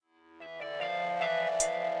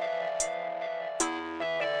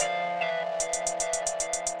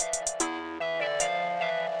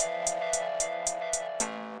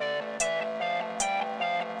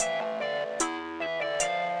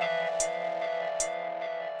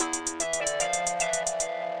Hello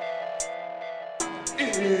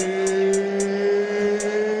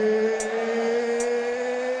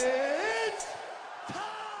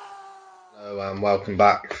and welcome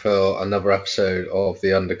back for another episode of the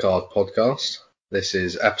Undercard podcast. This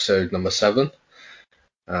is episode number 7,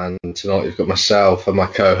 and tonight we've got myself and my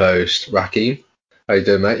co-host Raheem. How you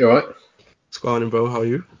doing, mate? You alright? What's going on, bro? How are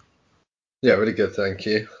you? Yeah, really good, thank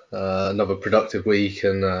you. Another productive week,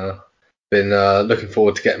 and been looking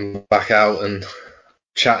forward to getting back out and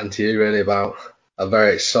chatting to you really about a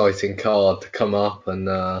very exciting card to come up, and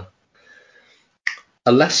a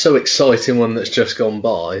less so exciting one that's just gone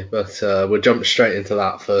by, but we'll jump straight into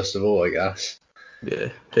that first of all, I guess.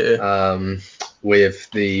 Yeah. With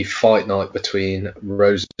the fight night between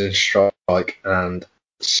Rozenstruik and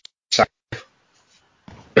Sakai.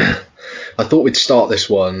 I thought we'd start this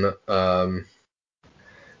one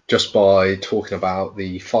just by talking about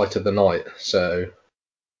the fight of the night. So,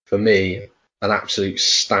 for me, an absolute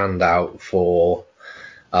standout for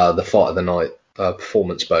the fight of the night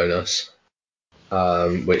performance bonus,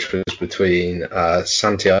 which was between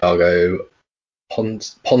Santiago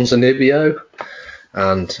Ponzinibbio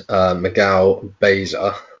and Miguel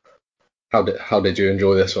Baeza. How did you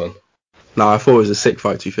enjoy this one? No, I thought it was a sick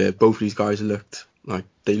fight, to be fair. Both of these guys looked like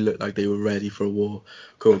they were ready for a war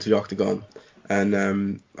going to the octagon. And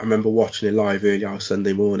I remember watching it live early hour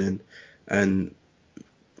Sunday morning, and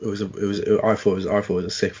I thought it was a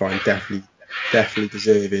sick fight, and definitely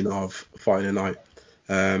deserving of fight of the night.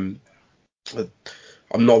 I'm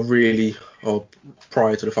not really, or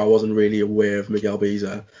prior to the fight, I wasn't really aware of Miguel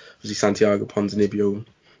Baeza. Obviously, Santiago Ponzinibbio,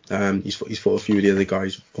 he's fought a few of the other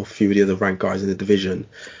guys, or a few of the other ranked guys in the division.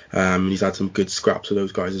 He's had some good scraps with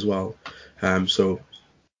those guys as well. So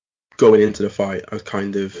going into the fight, I was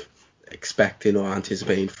kind of expecting or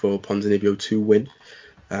anticipating for Ponzinibbio to win.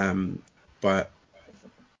 But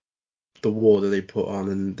the war that they put on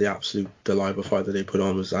and the live fight that they put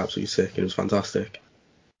on was absolutely sick. It was fantastic.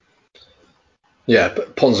 Yeah,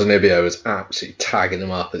 but Ponzinibbio was absolutely tagging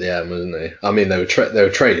him up at the end, wasn't he? I mean, they were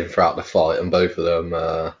trading throughout the fight, and both of them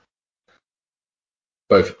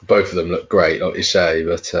looked great, like you say.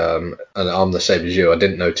 But and I'm the same as you. I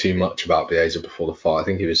didn't know too much about Baeza before the fight. I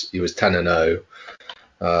think he was 10-0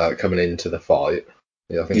 coming into the fight.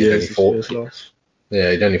 Yeah, I think he'd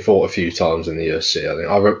only fought a few times in the UFC. I think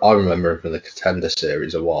I remember him from the Contender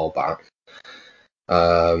Series a while back.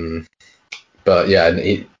 But yeah, and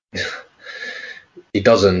he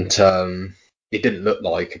doesn't. He didn't look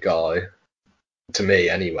like a guy, to me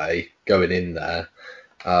anyway, going in there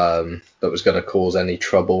that was going to cause any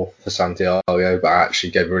trouble for Santiago, but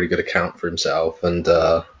actually gave a really good account for himself. And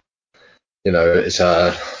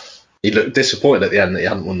he looked disappointed at the end that he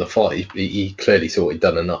hadn't won the fight. He clearly thought he'd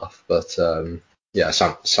done enough, but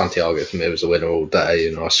Santiago for me was the winner all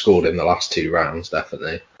day. I scored in the last 2 rounds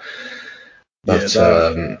definitely. But,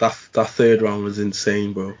 that third round was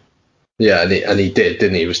insane, bro. Yeah, and he did,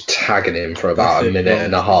 didn't he? He was tagging him for about a minute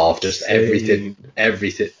and a half. Just everything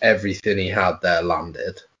he had there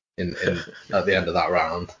landed in at the end of that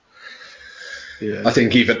round. Yeah. I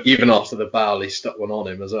think even after the bow, he stuck one on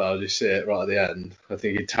him as well. You see it right at the end. I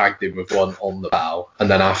think he tagged him with one on the bow, and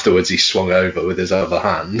then afterwards he swung over with his other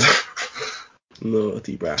hand.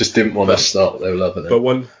 Naughty brat. Just didn't want to stop. They were loving it. But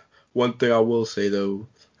one thing I will say though,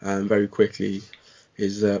 very quickly,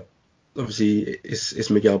 is that obviously it's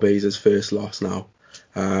Miguel Baeza's first loss now.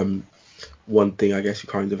 One thing I guess you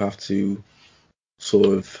kind of have to sort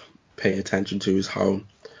of pay attention to is how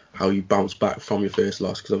you bounce back from your first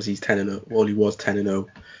loss, because obviously he's 10-0. Well, he was 10-0.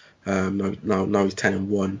 Now he's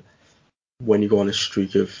 10-1. When you go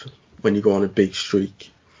on a big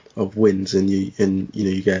streak of wins and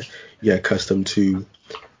you get accustomed to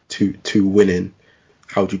winning,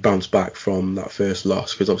 how do you bounce back from that first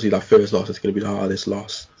loss? Because obviously that first loss is going to be the hardest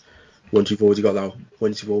loss. Once you've always got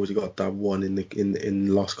that one in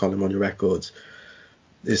the loss column on your records,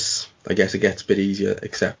 I guess it gets a bit easier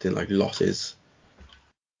accepting like losses,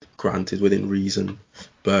 granted within reason.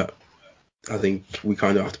 But I think we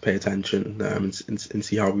kind of have to pay attention and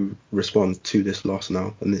see how we respond to this loss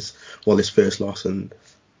now and this first loss and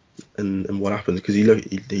what happens, because he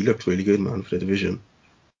looked really good, man, for the division.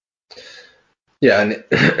 Yeah, and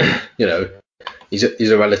he's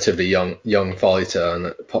a relatively young fighter,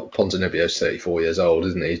 and Ponzinibbio's 34 years old,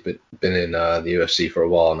 isn't he? He's been in the UFC for a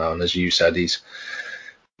while now, and as you said, he's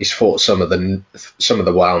fought some of the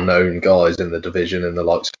well-known guys in the division, in the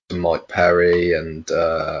likes of Mike Perry, and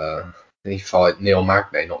he fought Neil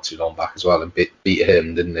Magny not too long back as well, and beat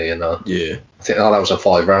him, didn't he? And yeah, I think that was a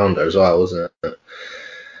 5-rounder as well, wasn't it?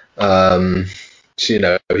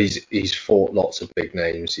 So, he's fought lots of big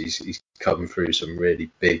names. He's come through some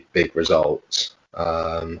really big results.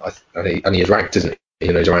 And he's ranked, isn't he?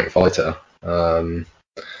 He's a ranked fighter,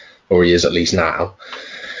 or he is at least now.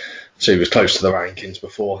 So he was close to the rankings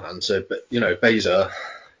beforehand. So, but Baeza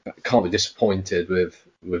can't be disappointed with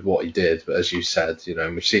what he did. But as you said,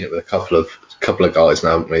 we've seen it with a couple of guys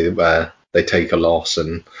now, haven't we, where they take a loss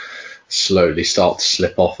and slowly start to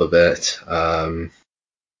slip off a bit.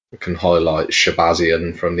 We can highlight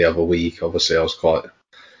Shabazian from the other week. Obviously, I was quite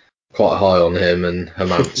high on him, and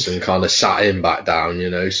Hermanson kind of sat him back down.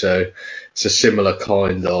 So it's a similar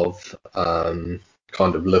kind of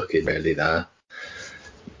looking really there.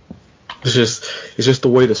 It's just the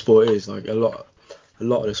way the sport is. Like a lot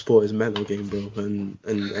of the sport is mental game, bro, and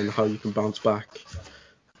how you can bounce back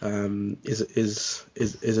is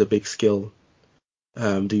a big skill.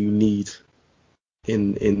 Do you need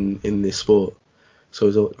in this sport? So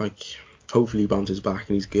it's like hopefully he bounces back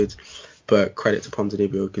and he's good. But credit to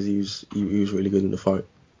Ponzinibbio because he was really good in the fight.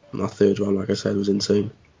 And that third round, like I said, was insane.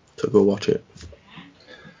 So go watch it.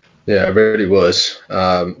 Yeah, it really was.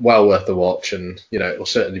 Well worth the watch, and it will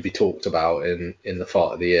certainly be talked about in the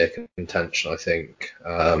fight of the year contention, I think,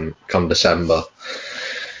 come December.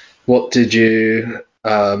 What did you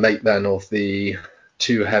make then of the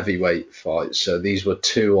two heavyweight fights? So these were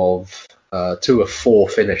two of 4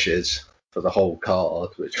 finishes for the whole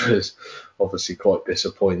card, which was obviously quite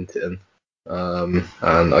disappointing. And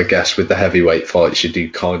I guess with the heavyweight fights, you do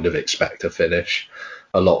kind of expect a finish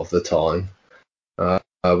a lot of the time.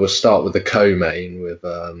 We'll start with the co-main with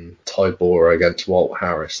Tybura against Walt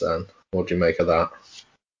Harris then. What do you make of that?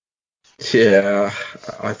 Yeah,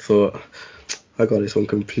 I thought I got this one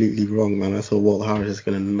completely wrong, man. I thought Walt Harris is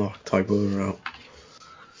going to knock Tybura out.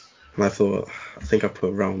 And I think I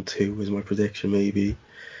put round 2 as my prediction maybe.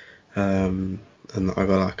 And I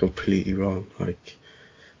got that completely wrong. Like,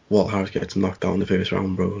 Walt Harris gets knocked out in the first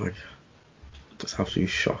round, bro. Like, that's absolutely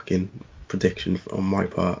shocking prediction on my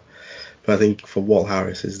part. But I think for Walt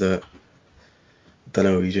Harris is that, I don't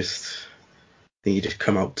know, he just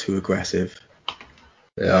come out too aggressive.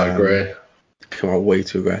 Yeah, I agree. Come out way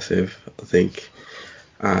too aggressive, I think.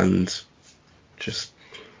 And just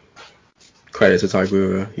credit to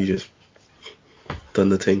Tybura, he just done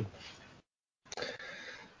the thing.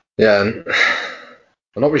 Yeah, and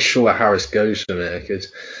I'm not really sure where Harris goes from here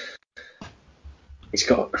because he's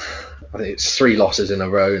got, I think it's 3 losses in a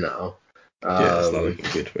row now. Yeah, it's not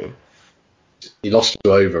looking good for him. He lost to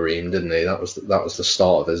Overeem, didn't he? That was the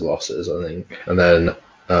start of his losses, I think. And then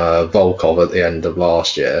Volkov at the end of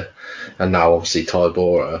last year, and now obviously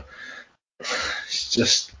Tybura.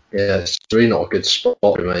 It's really not a good spot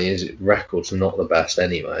for him. His record's not the best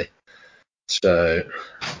anyway. So,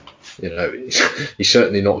 he's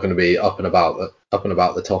certainly not going to be up and about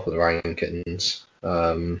the top of the rankings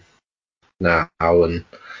now. And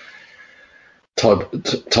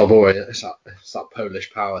Tybura, it's that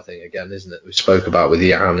Polish power thing again, isn't it? We spoke about with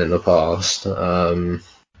Jan in the past.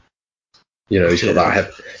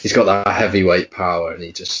 He's got that heavyweight power, and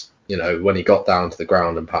he just, when he got down to the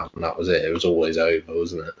ground and pound, that was it. It was always over,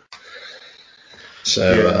 wasn't it?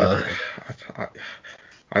 So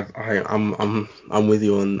I'm with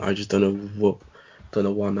you on. I just don't know what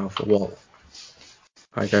now for what.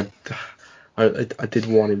 Like I did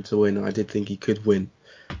want him to win, and I did think he could win,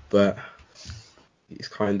 but it's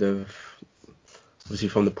kind of obviously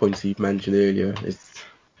from the points you've mentioned earlier. It's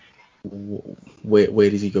where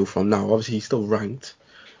does he go from now? Obviously he's still ranked.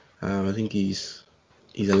 I think he's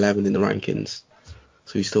 11 in the rankings,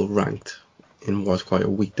 so he's still ranked in what's quite a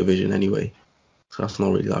weak division anyway. So that's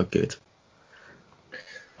not really that good.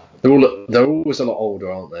 They're always a lot older,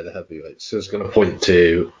 aren't they, the heavyweights? So it's going to point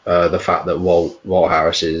to the fact that Walt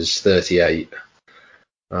Harris is 38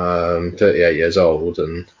 years old,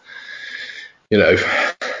 and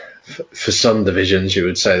for some divisions you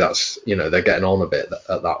would say that's they're getting on a bit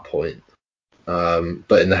at that point.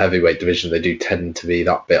 But in the heavyweight division they do tend to be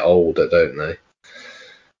that bit older, don't they?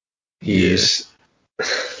 He's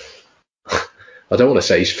I don't want to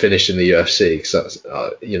say he's finished in the UFC because that's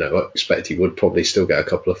I expect he would probably still get a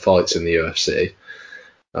couple of fights in the UFC.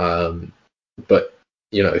 But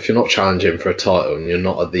if you're not challenging for a title and you're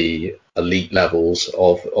not at the elite levels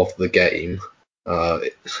of the game,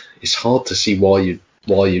 it's hard to see why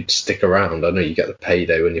you'd stick around. I know you get the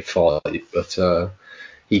payday when you fight, but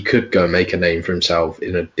he could go and make a name for himself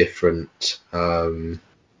in a different, under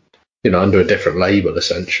a different label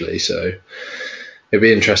essentially. So it'd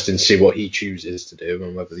be interesting to see what he chooses to do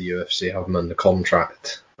and whether the UFC have him under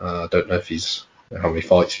contract. I don't know if how many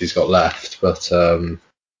fights he's got left, but it'd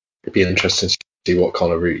be interesting to see what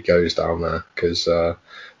kind of route he goes down there, because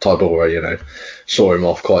Tybura, saw him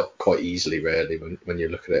off quite easily, really, when you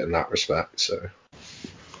look at it in that respect. So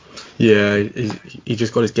yeah, he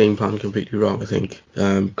just got his game plan completely wrong, I think.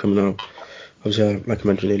 Coming out, obviously, like I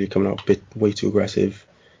mentioned earlier, coming out a bit way too aggressive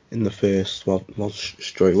in the first,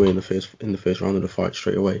 straight away in the first round of the fight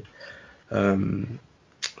straight away. And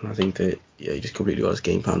I think that he just completely got his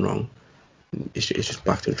game plan wrong. It's just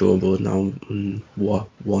back to the drawing board now. And what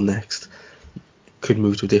next? Could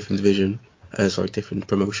move to a different division, different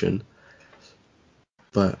promotion.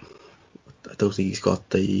 But I don't think he's got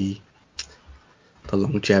the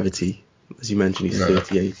longevity, as you mentioned. He's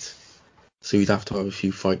 38, so he'd have to have a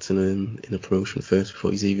few fights in a promotion first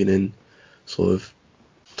before he's even in sort of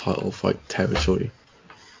title fight territory.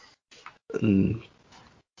 And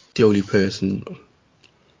the only person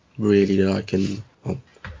really that I can,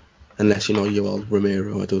 unless Yoel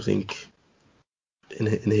Romero, I don't think in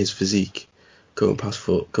his physique going past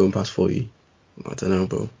 40. I don't know,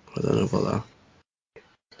 bro. I don't know about that.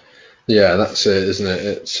 Yeah, that's it, isn't it?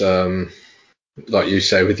 It's like you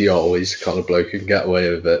say with Yoel, he's the kind of bloke who can get away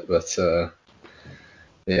with it, but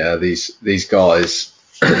yeah, these guys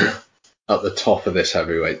at the top of this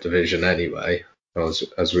heavyweight division anyway,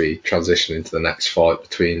 as we transition into the next fight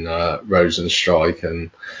between Rozenstruik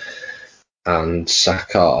and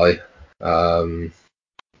Sakai,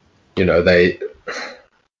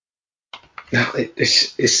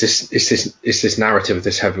 it's this narrative of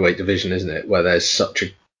this heavyweight division, isn't it, where it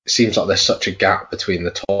seems like there's such a gap between the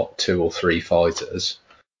top 2 or 3 fighters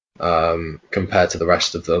compared to the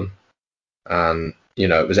rest of them, and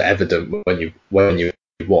it was evident when you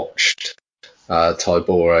watched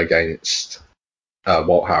Tybura against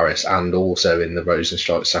Walt Harris, and also in the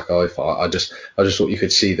Rozenstruik Sakai fight. I just thought you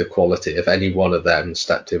could see the quality. If any one of them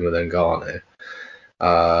stepped in with Ngannou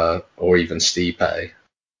or even Stipe,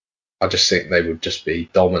 I just think they would just be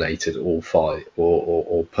dominated all fight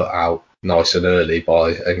or put out nice and early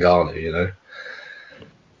by Ngannou.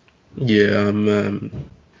 Yeah,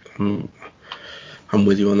 I'm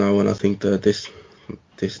with you on that one. I think that this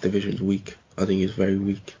division's weak. I think it's very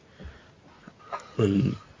weak.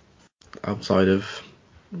 And outside of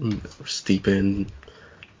Stipe and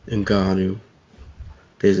Ngannou,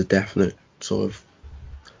 there's a definite sort of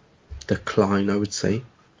decline, I would say,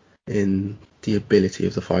 in the ability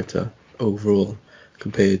of the fighter overall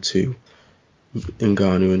compared to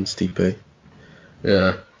Ngannou and Stipe.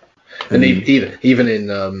 Yeah, and even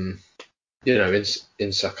in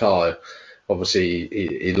in Sakai, obviously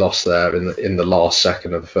he lost there in the last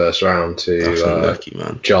second of the first round to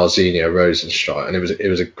Jairzinho Rozenstruik, and it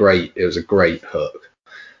was a great hook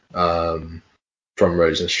from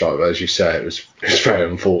Rozenstruik. But as you say, it was very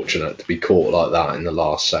unfortunate to be caught like that in the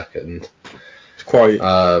last second. It's quite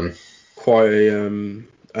an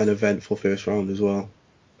eventful first round as well.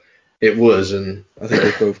 It was, and I think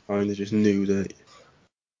they both kind of just knew that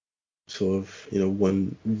sort of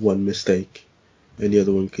one mistake and the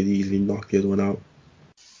other one could easily knock the other one out.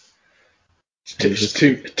 It's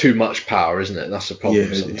too much power, isn't it? That's the problem.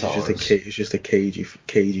 Yeah, sometimes. It's just a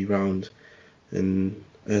cagey round, and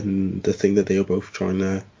the thing that they were both trying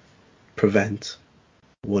to prevent,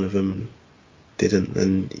 one of them didn't,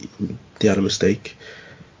 and they had a mistake,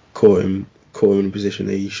 caught him in a position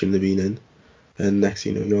that he shouldn't have been in, and next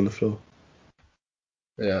thing you know, you're on the floor.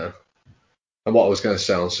 Yeah, and what I was going to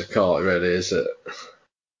say on Sakai really is that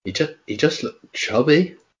he just looked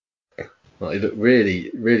chubby. Like, he looked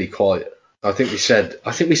really, really quite. I think we said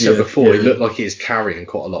before, he looked like he was carrying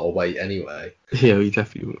quite a lot of weight anyway. Yeah, we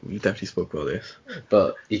definitely spoke about this.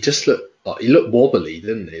 But he just looked wobbly,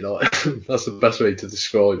 didn't he? Like that's the best way to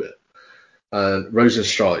describe it.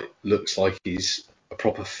 Rozenstruik looks like he's a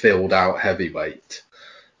proper filled out heavyweight.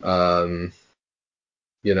 And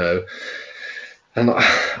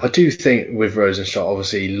I do think with Rozenstruik,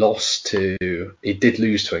 obviously he did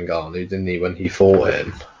lose to Ngannou, didn't he, when he fought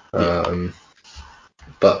him?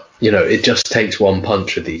 But it just takes one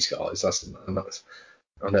punch with these guys. That's I know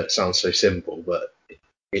it sounds so simple, but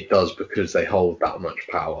it does, because they hold that much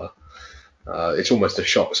power. It's almost a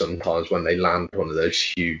shock sometimes when they land one of those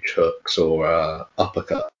huge hooks or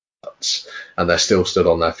uppercuts, and they're still stood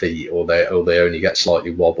on their feet, or they only get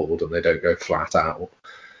slightly wobbled and they don't go flat out.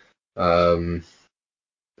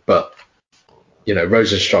 But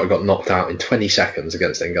Rozenstruik got knocked out in 20 seconds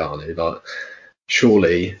against Ngannou. Like,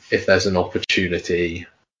 surely, if there's an opportunity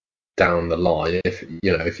down the line,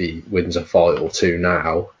 if he wins a fight or two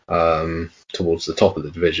now towards the top of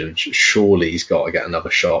the division, surely he's got to get another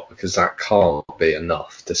shot, because that can't be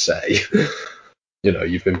enough to say,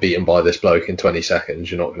 you've been beaten by this bloke in 20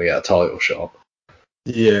 seconds, you're not going to get a title shot.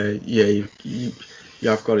 Yeah, you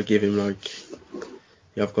have got to give him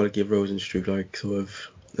you've got to give Rozenstruik like sort of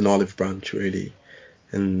an olive branch really,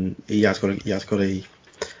 and he has got a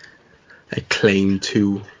claim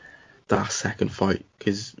to that second fight,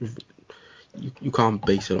 because you can't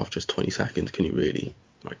base it off just 20 seconds, can you really?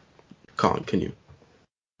 Like, can you?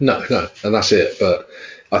 No, and that's it. But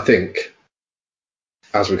I think,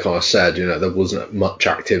 as we kind of said, there wasn't much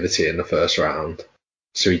activity in the first round,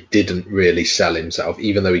 so he didn't really sell himself,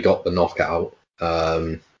 even though he got the knockout.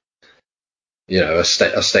 A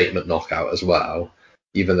statement knockout as well.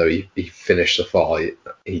 Even though he finished the fight,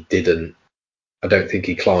 he didn't. I don't think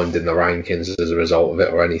he climbed in the rankings as a result of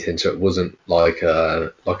it or anything. So it wasn't like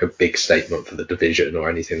a big statement for the division or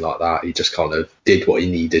anything like that. He just kind of did what he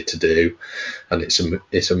needed to do, and it's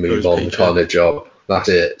a move on kind of job. That's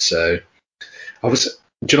it. So do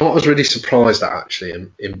you know what I was really surprised at actually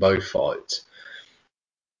in both fights?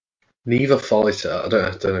 Neither fighter, I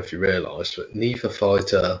don't know if you realised, but neither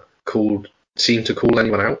fighter seemed to call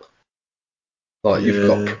anyone out. Like,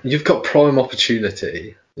 you've got prime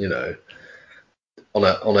opportunity, on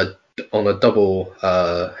a double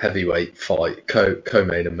heavyweight fight,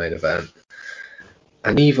 co-main and main event,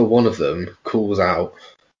 and neither one of them calls out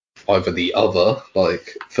either the other.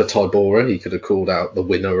 Like for Tybura, he could have called out the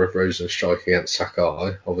winner of Rozenstruik against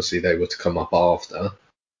Sakai. Obviously, they were to come up after.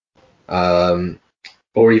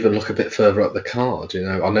 Or even look a bit further up the card.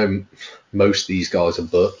 I know most of these guys are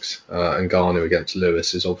booked, and Ngannou against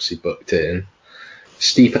Lewis is obviously booked in.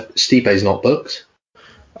 Stipe's not booked.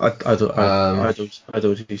 I don't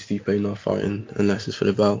see Stipe not fighting unless it's for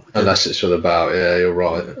the belt. Unless it's for the bout, yeah, you're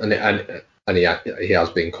right. And he has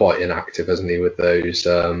been quite inactive, hasn't he, with those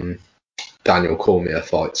Daniel Cormier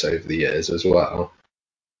fights over the years as well.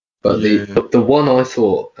 But the one I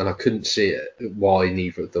thought, and I couldn't see it, why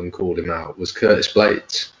neither of them called him out, was Curtis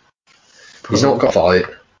Blades. He's not got a fight.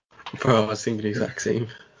 Bro, I was thinking the exact same.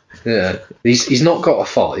 Yeah, he's not got a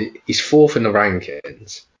fight. He's fourth in the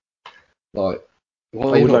rankings. Like, why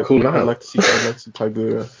are you not calling him out? I'd like to see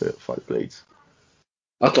Tybura fight Blades.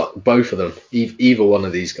 I'd like both of them, either one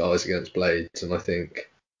of these guys against Blades, and I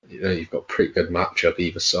think you've got a pretty good matchup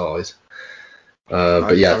either side.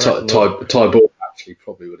 But yeah, Tybura actually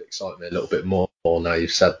probably would excite me a little bit more now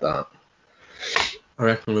you've said that. I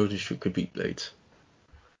reckon Rozenstruik could beat Blades.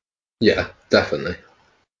 Yeah, definitely.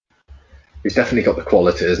 He's definitely got the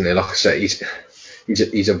quality, isn't he? Like I say, he's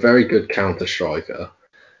a very good counter striker,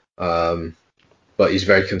 but he's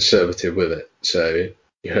very conservative with it. So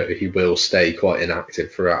he will stay quite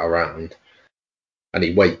inactive throughout a round, and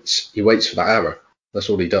he waits for that error. That's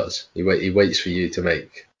all he does. He waits for you to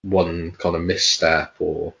make one kind of misstep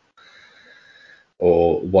or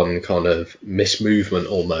one kind of mismovement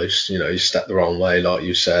almost. You step the wrong way, like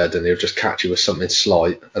you said, and he'll just catch you with something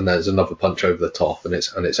slight, and there's another punch over the top, and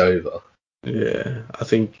it's over. Yeah, I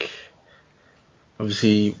think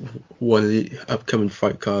obviously one of the upcoming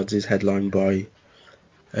fight cards is headlined by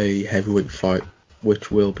a heavyweight fight, which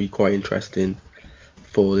will be quite interesting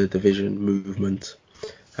for the division movement.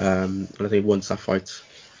 And I think once that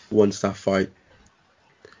fight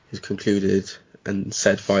is concluded, and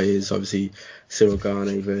said fight is obviously Cyril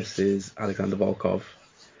Gane versus Alexander Volkov.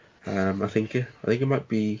 I think it might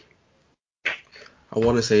be. I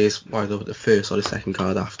want to say it's either the first or the second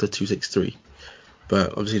card after 263,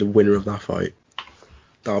 but obviously the winner of that fight,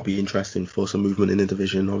 that'll be interesting for some movement in the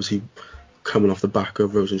division. Obviously, coming off the back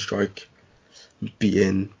of Rozenstruik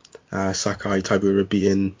beating Sakai, Tybura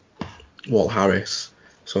beating Walt Harris.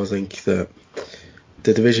 So I think that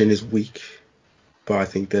the division is weak, but I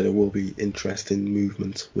think that there will be interesting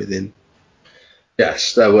movement within.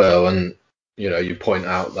 Yes, there will, and you point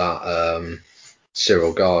out that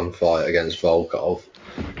Cyril Gane fight against Volkov.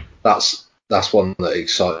 That's one that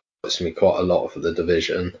excites me quite a lot for the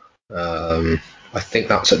division. I think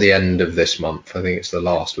that's at the end of this month. I think it's the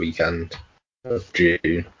last weekend of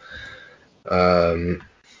June. But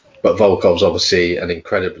Volkov's obviously an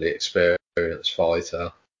incredibly experienced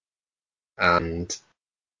fighter, and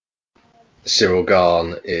Cyril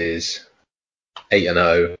Gane is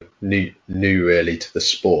 8-0, new really to the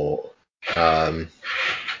sport.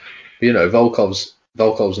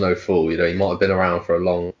 Volkov's no fool. He might have been around for a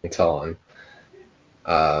long time,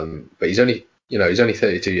 but he's only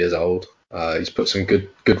 32 years old. He's put some good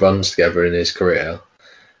runs together in his career,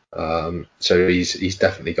 so he's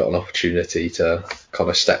definitely got an opportunity to kind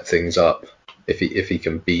of step things up if he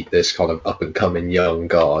can beat this kind of up and coming young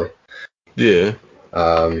guy. Yeah.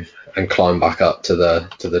 And climb back up to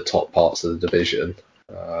the top parts of the division.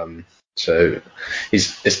 So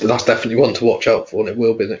that's definitely one to watch out for, and it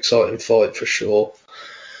will be an exciting fight for sure.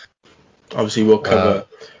 Obviously, we'll cover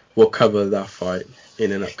that fight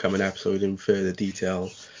in an upcoming episode in further detail.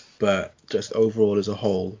 but just overall as a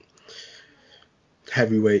whole,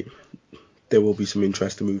 heavyweight, there will be some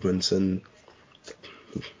interesting movements, and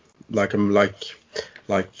like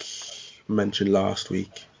mentioned last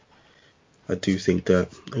week, I do think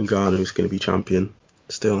that Ngannou is going to be champion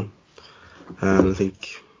still, and I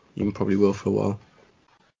think he probably will for a while.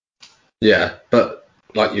 Yeah, but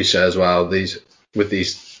like you say as well, this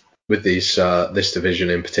division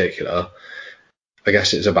in particular, I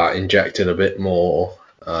guess it's about injecting a bit more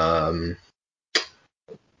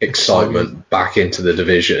excitement back into the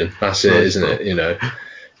division. That's it, isn't it?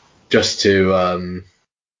 Just to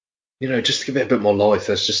just to give it a bit more life.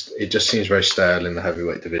 It just seems very stale in the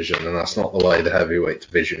heavyweight division, and that's not the way the heavyweight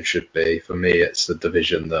division should be. For me, it's the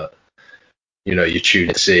division that you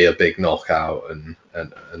tune to see a big knockout and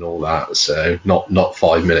all that. So not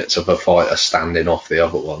 5 minutes of a fighter standing off the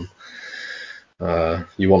other one.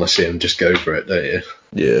 You want to see him just go for it, don't you?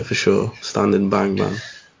 Yeah, for sure. Stand and bang, man.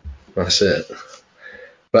 That's it.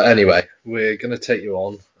 But anyway, we're going to take you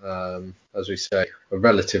on, as we say, a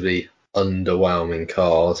relatively underwhelming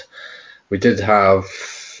card. We did have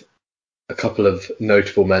a couple of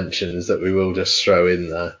notable mentions that we will just throw in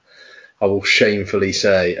there. I will shamefully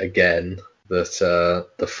say again that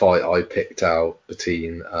the fight I picked out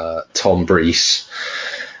between Tom Breese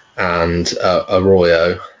and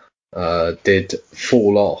Arroyo did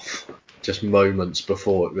fall off just moments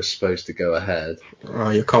before it was supposed to go ahead.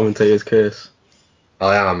 Oh, your commentator's curse.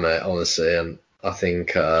 I am, mate, honestly, and I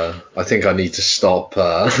think I need to stop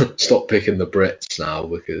picking the Brits now,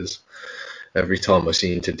 because every time I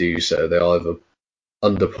seem to do so, they either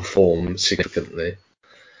underperform significantly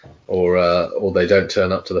or they don't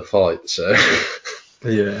turn up to the fight. So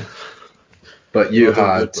yeah. But you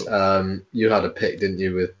had a pick, didn't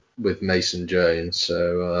you, with Mason Jones?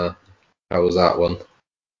 So how was that one?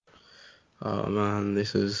 Oh man,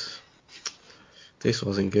 this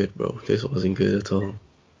wasn't good, bro. This wasn't good at all.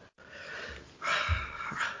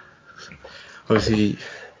 Obviously,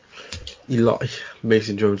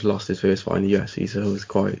 Mason Jones lost his first fight in the UFC, so it was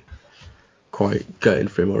quite gutting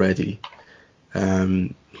for him already.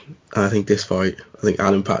 And I think this fight,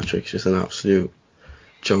 Alan Patrick's just an absolute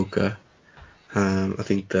joker. I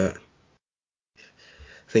think that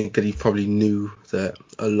he probably knew that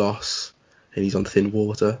a loss, and he's on thin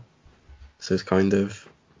water. So it's kind of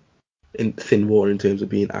in thin water in terms of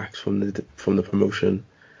being axed from the promotion.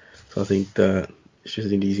 So I think that it's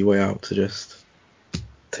just an easy way out to just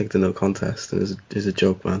take the no contest, and it's a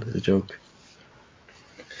joke, man. It's a joke.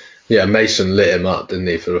 Yeah, Mason lit him up, didn't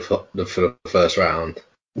he, for the first round?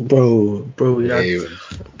 Bro, we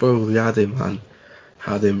had him, man.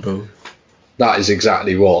 Had him, bro. That is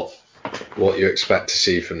exactly what you expect to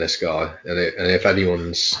see from this guy. And if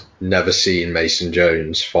anyone's never seen Mason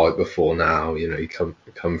Jones fight before now, he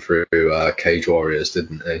come through Cage Warriors,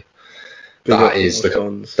 didn't he? That is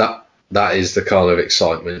the kind of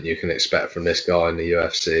excitement you can expect from this guy in the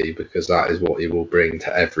UFC, because that is what he will bring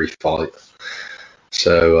to every fight.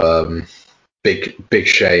 So big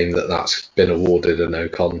shame that that's been awarded a no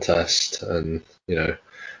contest, and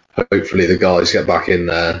hopefully the guys get back in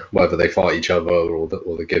there, whether they fight each other or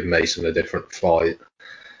they give Mason a different fight,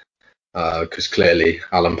 because clearly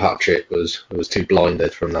Alan Patrick was too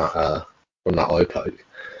blinded from that eye poke.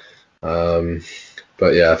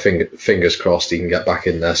 But yeah, fingers crossed he can get back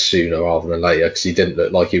in there sooner rather than later, because he didn't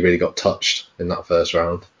look like he really got touched in that first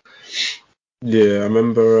round. Yeah, I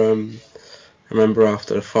remember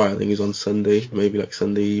after the fight, I think it was on Sunday, maybe like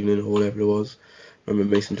Sunday evening or whatever it was. I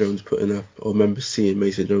remember seeing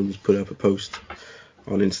Mason Jones put up a post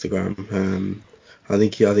on Instagram. I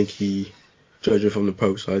think he, judging from the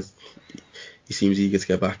post, he seems eager to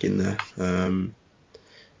get back in there, and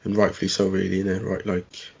rightfully so, really. Right, like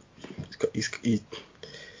he's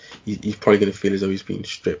probably going to feel as though he's been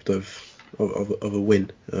stripped of a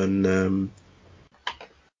win, and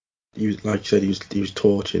he was, like you said, he was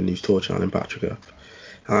torching Alan Patrick up.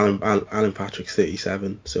 Alan Patrick's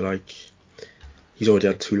 37, so like, he's already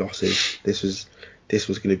had 2 losses. This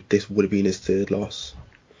would have been his 3rd loss.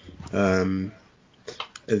 At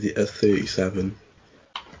 37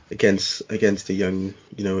 against a young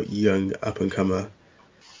up and comer.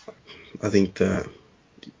 I think that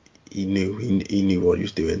he knew what he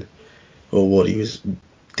was doing, or what he was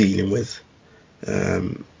dealing with,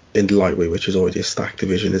 in the lightweight, which is already a stacked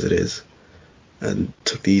division as it is, and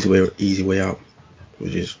took the easy way out,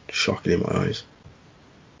 which is shocking in my eyes.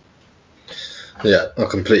 Yeah, I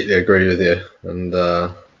completely agree with you, and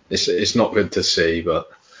it's not good to see. But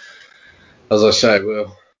as I say,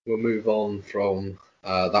 we'll move on from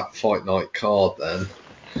that fight night card then.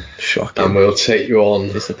 Shocking. And we'll take you on.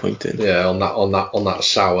 Disappointing. Yeah, on that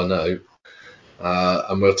sour note.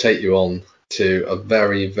 and we'll take you on to a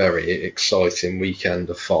very, very exciting weekend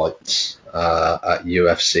of fights at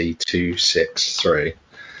UFC 263.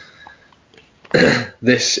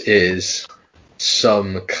 This is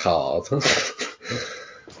some card.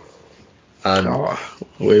 And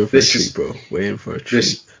waiting for a treat, bro. Waiting for a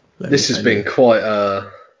treat. This has been quite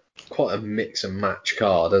a mix and match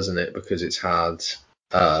card, hasn't it? Because it's had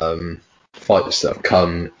fights that have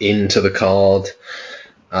come into the card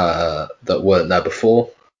that weren't there before,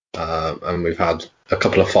 and we've had a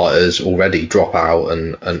couple of fighters already drop out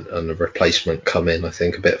and a replacement come in, I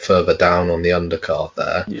think, a bit further down on the undercard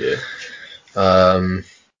there. Yeah.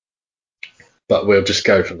 But we'll just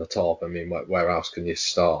go from the top. I mean, where else can you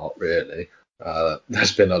start, really?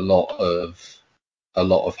 There's been a lot of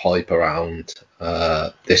hype around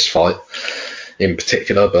this fight in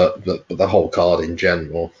particular, but the whole card in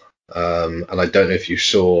general. And I don't know if you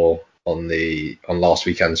saw on last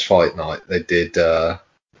weekend's fight night, they did a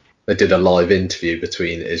live interview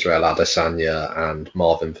between Israel Adesanya and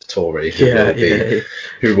Marvin Vettori,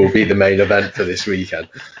 who will be the main event for this weekend.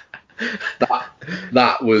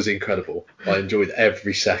 That was incredible. I enjoyed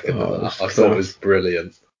every second of that. I thought it was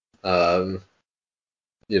brilliant.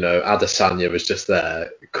 Adesanya was just there,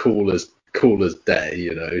 cool as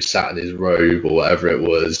day, sat in his robe or whatever it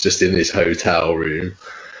was, just in his hotel room.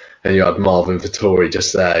 And you had Marvin Vettori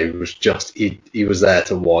just there. He was there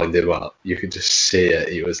to wind him up. You could just see it.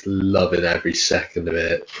 He was loving every second of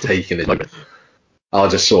it, taking it. I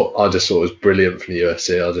just thought it was brilliant from the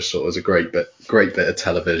UFC. I just thought it was a great bit of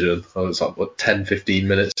television. I was like, 10-15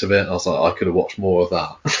 minutes of it. I was like, I could have watched more of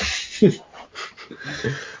that.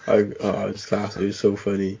 It was class. It was so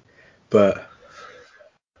funny. But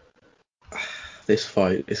this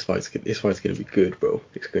fight's gonna be good, bro.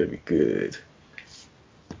 It's gonna be good.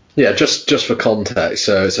 Yeah, just for context,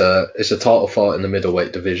 so it's a title fight in the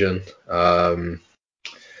middleweight division.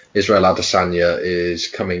 Israel Adesanya is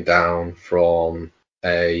coming down from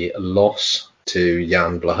a loss to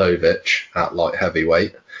Jan Blachowicz at light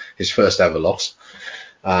heavyweight, his first ever loss,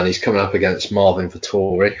 and he's coming up against Marvin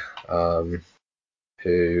Vettori,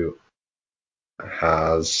 who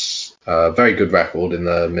has a very good record in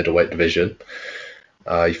the middleweight division.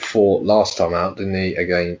 He fought last time out, didn't he,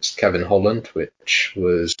 against Kevin Holland, which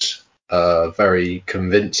was a very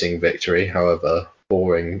convincing victory, however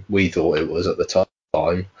boring we thought it was at the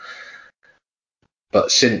time.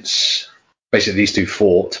 But since basically these two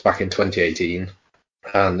fought back in 2018,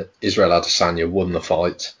 and Israel Adesanya won the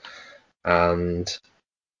fight, and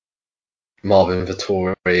Marvin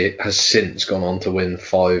Vettori has since gone on to win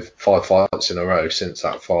five fights in a row since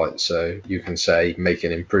that fight. So you can say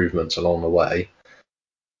making improvements along the way.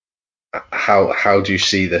 How do you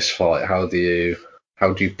see this fight? How do you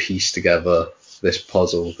piece together this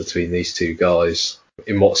puzzle between these two guys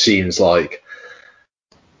in what seems like,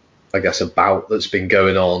 I guess, a bout that's been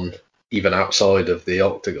going on even outside of the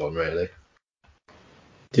octagon, really?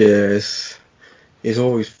 Yes, it's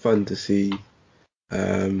always fun to see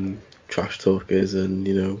trash talkers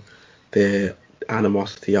and their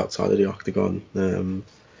animosity outside of the octagon.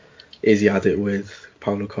 Izzy had it with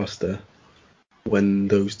Paulo Costa when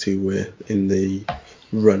those two were in the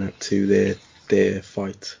run up to their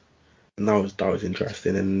fight, and that was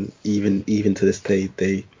interesting. And even to this day,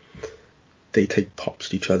 they take pops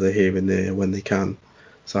to each other here and there when they can.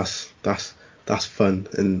 So that's fun.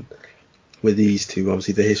 And with these two,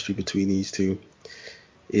 obviously the history between these two,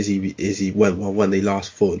 Izzy when they last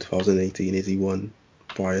fought in 2018, Izzy won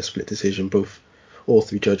by a split decision. All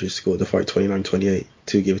three judges scored the fight 29-28.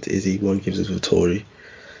 2 give it to Izzy, 1 gives it to Vettori.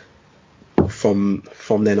 From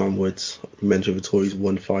then onwards, you mentioned Vettori's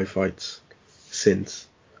won 5 fights since.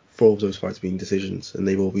 4 of those fights being decisions, and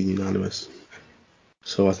they've all been unanimous.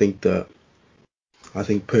 So I think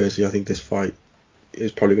personally, this fight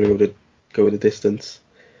is probably going to go the distance.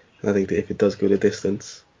 And I think that if it does go the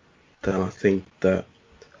distance, then I think that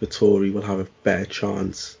Vettori will have a better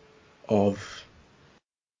chance of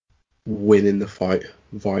winning the fight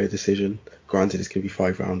via decision. Granted, it's going to be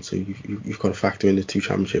 5 rounds, so you've got to factor in the 2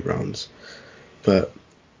 championship rounds. But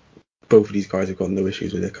both of these guys have got no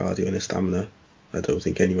issues with their cardio and their stamina, I don't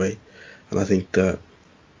think, anyway. And I think that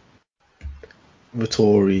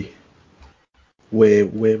Vettori, where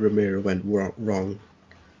Romero went wrong,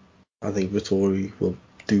 I think Vettori will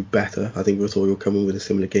do better. I think Vettori will come in with a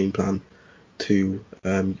similar game plan to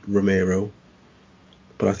Romero,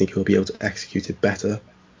 but I think he'll be able to execute it better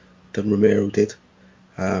than Romero did.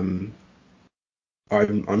 I'm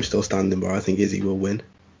still standing by. I think Izzy will win,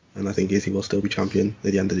 and I think Izzy will still be champion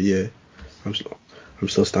at the end of the year. I'm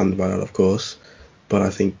still standing by that, of course, but I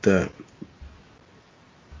think that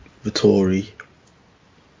Vettori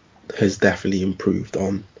has definitely improved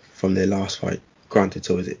on from their last fight. Granted,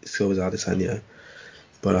 so is Adesanya,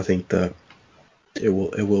 but I think that it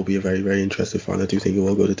will be a very, very interesting fight. I do think it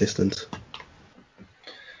will go the distance.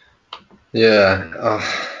 Yeah,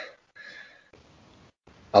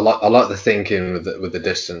 I like the thinking with the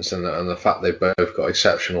distance and the fact they've both got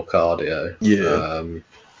exceptional cardio. Yeah.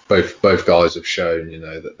 Both guys have shown,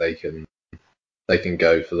 that they can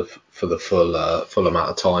go for the full amount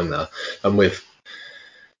of time there, and with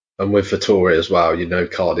Vettori as well,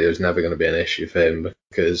 cardio is never going to be an issue for him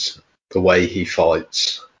because the way he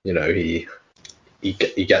fights, he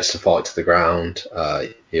gets the fight to the ground.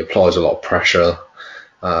 He applies a lot of pressure.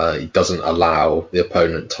 He doesn't allow the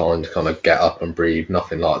opponent time to kind of get up and breathe,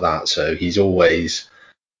 nothing like that. So he's always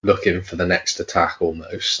looking for the next attack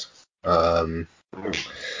almost. I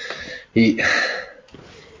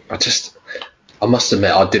must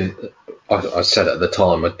admit, I said at the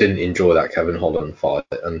time, I didn't enjoy that Kevin Holland fight,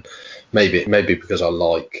 and maybe because I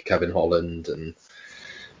like Kevin Holland and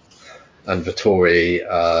Vettori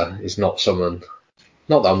is not someone,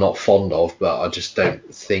 not that I'm not fond of, but I just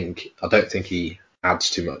don't think he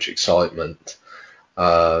adds too much excitement,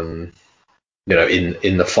 in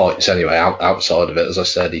the fights anyway. Outside of it, as I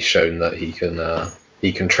said, he's shown that he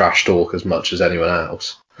can trash talk as much as anyone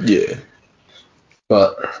else. Yeah,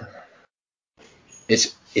 but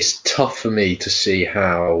it's tough for me to see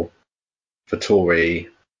how Vettori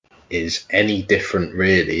is any different,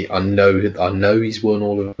 really. I know he's won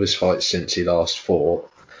all of his fights since he last fought,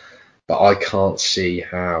 but I can't see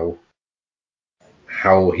how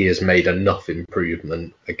he has made enough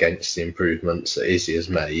improvement against the improvements that Izzy has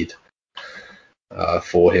made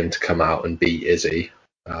for him to come out and beat Izzy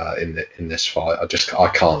in this fight. I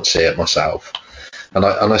can't see it myself, and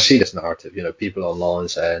I see this narrative. People online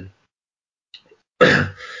saying,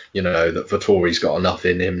 that Vettori's got enough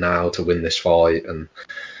in him now to win this fight, and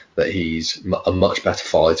that he's a much better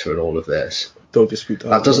fighter and all of this. Don't dispute that.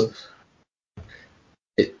 That doesn't.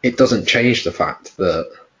 It doesn't change the fact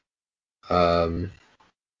that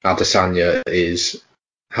Adesanya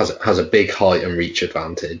has a big height and reach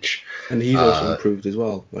advantage, and he's also improved as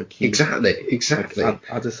well. Exactly.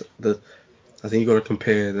 I think you got to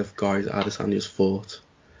compare the guys Adesanya's fought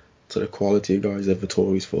to the quality of guys that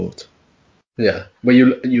Vettori's fought. Yeah, well,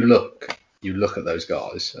 you look at those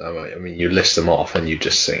guys. I mean, you list them off, and you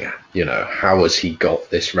just think, how has he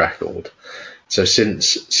got this record? So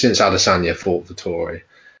since Adesanya fought Vettori,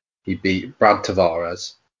 he beat Brad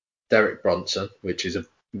Tavares, Derek Brunson, which is a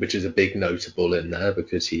big notable in there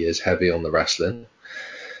because he is heavy on the wrestling.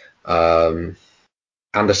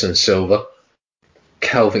 Anderson Silva,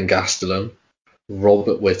 Kelvin Gastelum,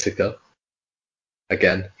 Robert Whittaker.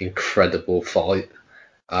 Again, incredible fight.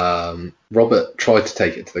 Robert tried to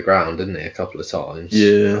take it to the ground, didn't he, a couple of times?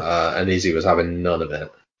 Yeah. And Izzy was having none of it.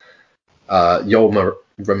 Yoel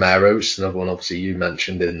Romero's another one, obviously, you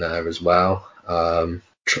mentioned in there as well.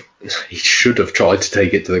 He should have tried to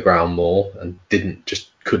take it to the ground more and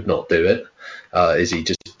could not do it. Izzy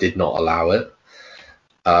just did not allow it.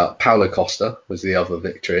 Paulo Costa was the other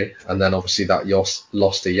victory, and then obviously that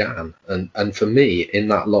loss to Jan. And for me, in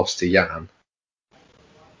that loss to Jan,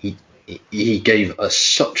 he gave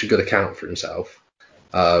such a good account for himself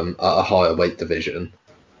at a higher weight division,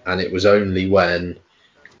 and it was only when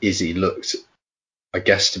Izzy looked, I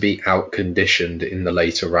guess, to be out conditioned in the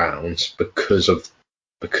later rounds because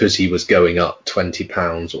he was going up 20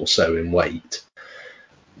 pounds or so in weight,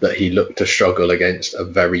 that he looked to struggle against a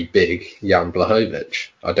very big Jan Blachowicz.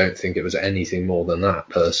 I don't think it was anything more than that,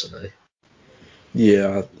 personally.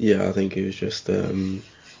 Yeah, I think it was just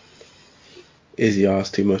Izzy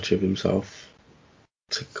asked too much of himself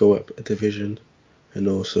to go up a division, and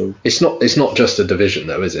also it's not just a division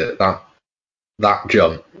though, is it? That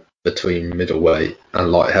jump between middleweight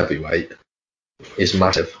and light heavyweight is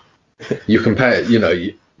massive. You compare,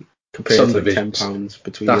 compared some to divisions, 10 pounds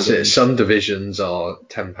between. That's it. Some divisions are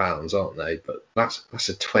 10 pounds, aren't they? But that's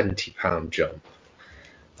a 20 pound jump.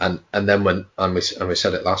 And then we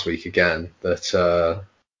said it last week again that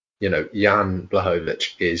Jan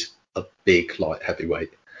Blachowicz is a big light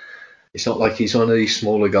heavyweight. It's not like he's one of these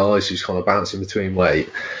smaller guys who's kind of bouncing between weight.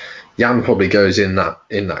 Jan probably goes in that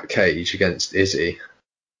cage against Izzy,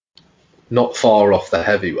 not far off the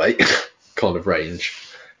heavyweight kind of range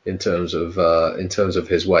in terms of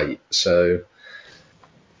his weight. So,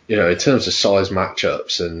 in terms of size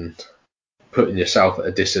matchups and putting yourself at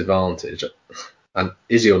a disadvantage, and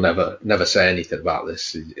Izzy will never say anything about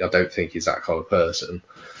this. I don't think he's that kind of person.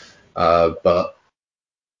 But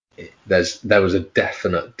there was a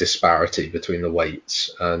definite disparity between the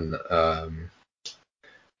weights and the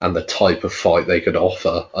type of fight they could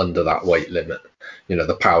offer under that weight limit.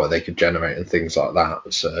 the power they could generate and things like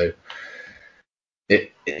that. So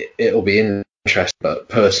it'll be interesting. But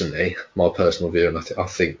personally, my personal view, and I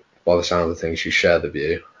think by the sound of things, you share the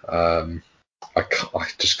view. I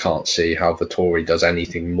just can't see how Vettori does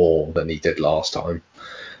anything more than he did last time.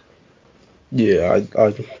 Yeah, I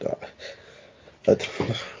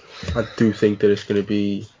do think that it's going to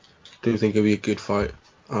be. Do think it'll be a good fight.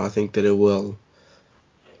 I think that it will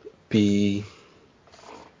be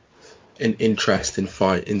an interesting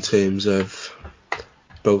fight in terms of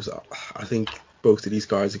both. I think both of these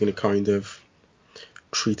guys are going to kind of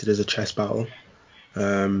treat it as a chess battle,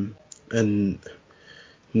 and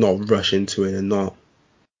not rush into it and not,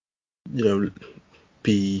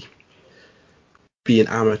 be an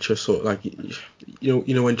amateur sort of like,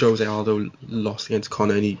 when Jose Aldo lost against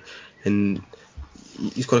Conor and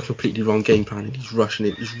he's got a completely wrong game plan and he's rushing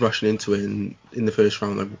into it in the first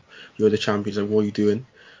round. Like, you're the champions, like, what are you doing?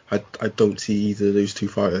 I don't see either of those two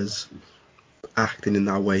fighters acting in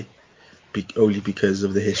that way, only because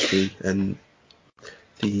of the history and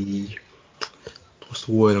the, what's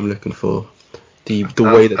the word I'm looking for? The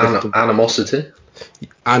way that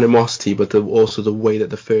animosity, but also the way that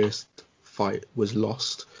the first fight was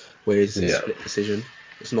lost, where it's a split decision.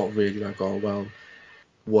 It's not really like, oh well,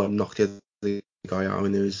 one knocked the other guy out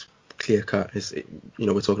and it was clear cut.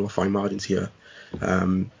 We're talking about fine margins here,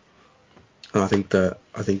 and I think that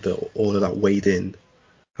all of that weighed in.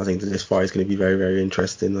 I think that this fight is going to be very, very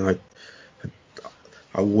interesting. And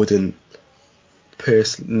I wouldn't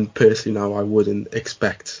personally now, I wouldn't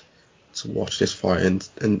expect to watch this fight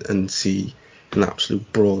and see an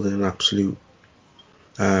absolute brawl and an absolute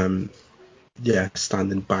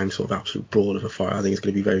standing bang sort of absolute brawl of a fight. I think it's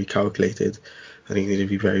going to be very calculated. I think it's going to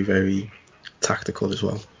be very, very tactical as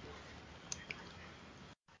well.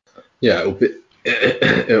 Yeah,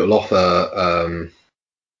 it'll offer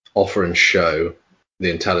and show the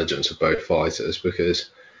intelligence of both fighters, because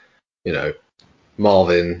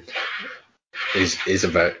Marvin is a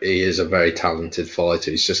very talented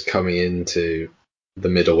fighter. He's just coming into the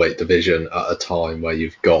middleweight division at a time where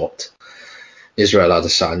you've got Israel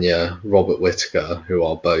Adesanya, Robert Whittaker, who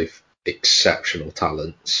are both exceptional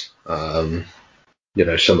talents. Some of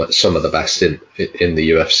the best in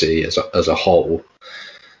the UFC as a whole.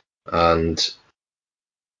 And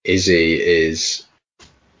Izzy is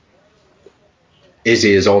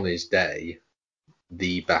on his day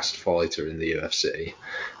the best fighter in the UFC,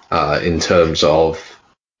 in terms of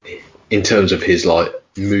his like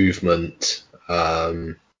movement,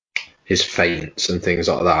 his feints and things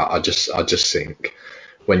like that. I just think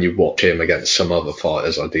when you watch him against some other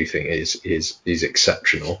fighters, I do think he's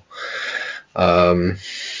exceptional. Like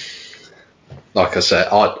I said,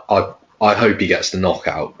 I hope he gets the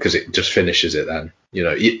knockout, because it just finishes it then.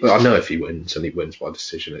 I know if he wins and he wins by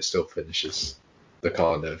decision, it still finishes the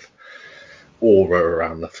kind of aura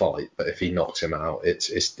around the fight. But if he knocks him out, it's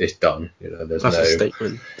done. That's a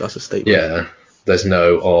statement. That's a statement. Yeah, there's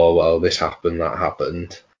no, oh well, this happened, that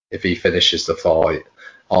happened. If he finishes the fight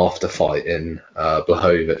after fighting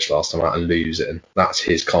Blachowicz last time out and losing, that's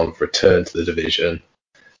his kind of return to the division.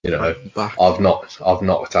 I've knocked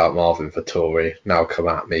out Marvin Vettori. Now come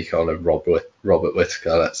at me, kind of Robert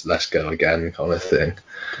Whittaker. Let's go again, kind of thing.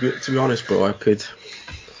 To be honest, bro, I could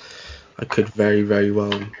very, very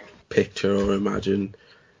well picture or imagine,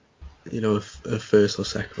 a first or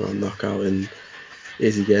second round knockout and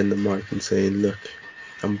Izzy getting the mic and saying, "Look,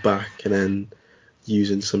 I'm back," and then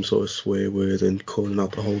using some sort of swear word and calling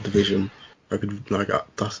out the whole division. I could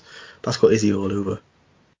that's got Izzy all over.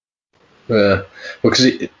 Yeah, because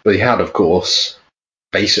he had, of course,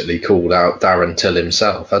 basically called out Darren Till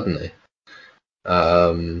himself, hadn't he?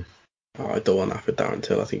 I don't want that for Darren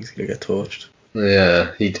Till. I think he's going to get torched.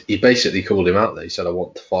 Yeah, he basically called him out there. He said, "I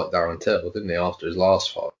want to fight Darren Till," didn't he, after his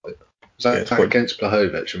last fight? Was that against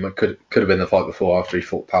Blachowicz? And could have been the fight before, after he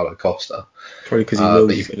fought Paulo Costa. Probably because he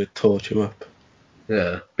knows he's going to torch him up.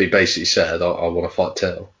 Yeah, but he basically said, I want to fight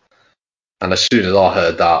Till. And as soon as I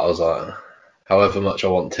heard that, I was like, however much I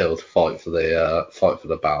want Till to fight for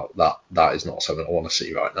the bout, that is not something I want to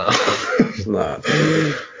see right now. Nah,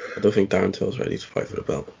 I don't think Darren Till's ready to fight for the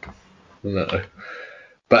belt. No.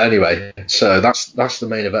 But anyway, so that's the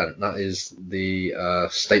main event. That is the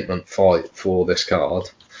statement fight for this card.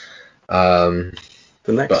 If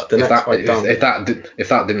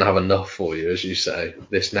that didn't have enough for you, as you say,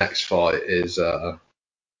 this next fight is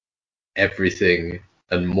everything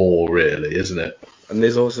and more, really, isn't it? And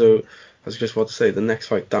there's also, I was just about to say, the next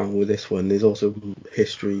fight down with this one, there's also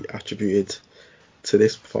history attributed to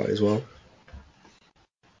this fight as well.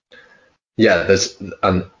 Yeah, this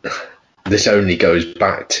only goes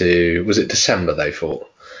back to, was it December they fought?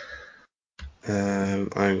 I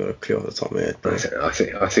ain't got a clue on the top of my head. I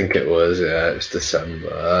think it was, it was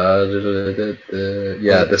December.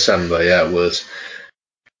 December, it was.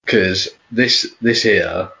 Because this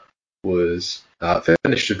here was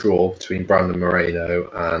finished a draw between Brandon Moreno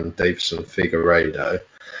and Davison Figueiredo,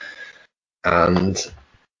 and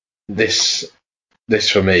this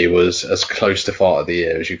for me was as close to fight of the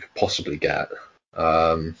year as you could possibly get,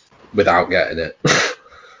 without getting it.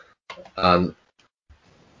 And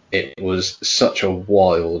it was such a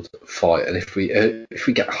wild fight, and if we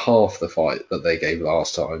get half the fight that they gave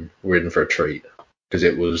last time, we're in for a treat, because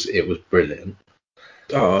it was brilliant.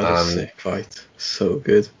 Oh, it was a sick fight. So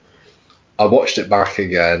good. I watched it back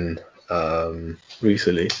again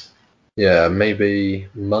recently. Yeah, maybe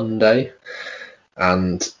Monday,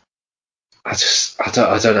 and I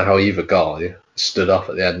don't know how either guy stood up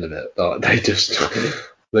at the end of it. Like,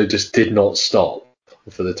 they just did not stop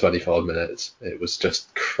for the 25 minutes. It was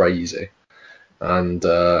just crazy. And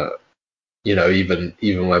even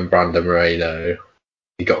when Brandon Moreno,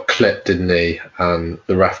 he got clipped, didn't he? And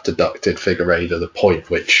the ref deducted Figueiredo the point,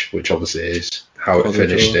 which obviously is how it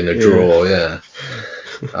finished in a draw. Yeah.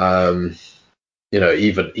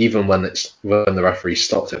 Even when the referee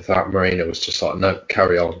stopped it for that, Moreno was just like, no,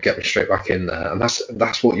 carry on, get me straight back in there. And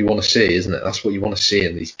that's what you want to see, isn't it? That's what you want to see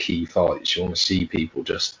in these key fights. You want to see people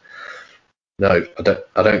just, no, I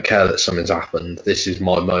don't care that something's happened. This is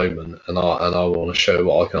my moment, and I want to show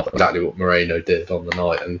what I can. Exactly what Moreno did on the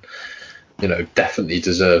night, and definitely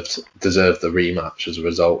deserved the rematch as a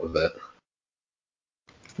result of it.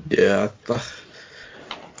 Yeah,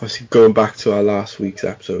 obviously going back to our last week's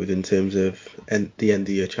episode in terms of the end of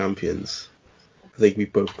year champions, I think we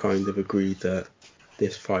both kind of agreed that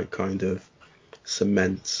this fight kind of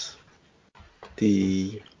cements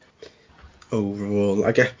the overall.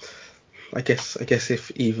 I guess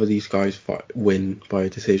if either of these guys win by a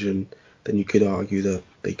decision, then you could argue that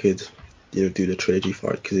they could, do the trilogy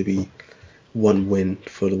fight, because it'd be one win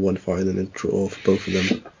for the one fight and then a draw for both of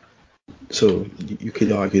them. So you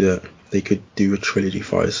could argue that they could do a trilogy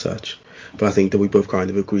fight as such. But I think that we both kind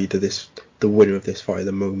of agreed that the winner of this fight at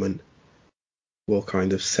the moment will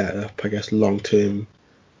kind of set up, I guess, long term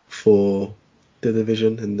for the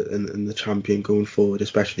division and the champion going forward,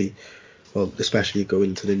 especially going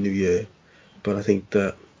into the new year. But I think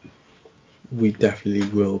that we definitely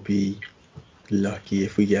will be lucky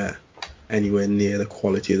if we get anywhere near the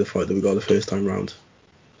quality of the fight that we got the first time round.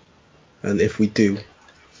 And if we do,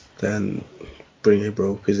 then bring it,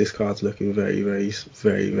 bro, because this card's looking very, very,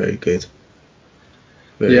 very, very good.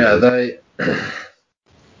 Very good.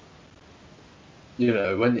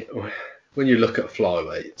 When you look at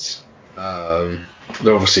flyweights,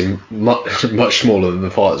 they're obviously much smaller than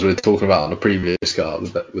the fighters we were talking about on the previous card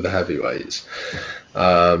with the heavyweights.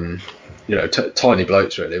 Tiny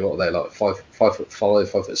blokes really. What are they, like 5'5",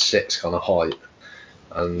 5'6" kind of height,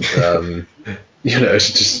 and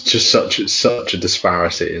it's just such a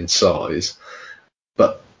disparity in size.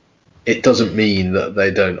 But it doesn't mean that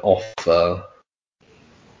they don't offer,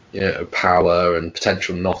 power and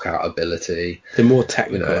potential knockout ability. They're more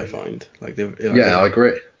technical, I find. I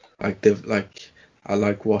agree. I do like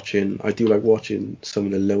watching some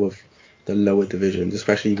of the lower divisions,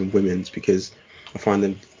 especially even women's, because I find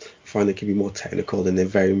they can be more technical, and they're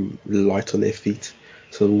very light on their feet.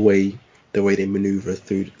 So the way they maneuver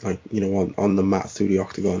through, on the mat through the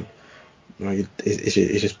octagon,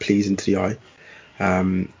 it's just pleasing to the eye.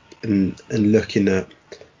 And looking at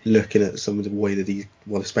some of the way that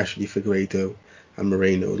especially Figueiredo and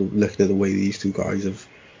Moreno, looking at the way these two guys have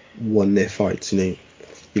won their fights, you're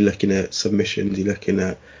looking at submissions, you're looking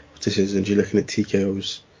at decisions, you're looking at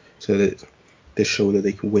TKOs, so that they're showing that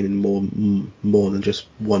they can win in more than just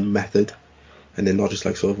one method, and they're not just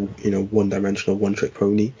like sort of one-dimensional, one-trick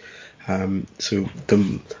pony. So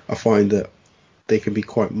I find that they can be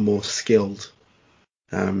quite more skilled,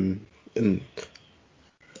 and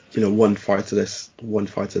one fight to this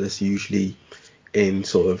usually in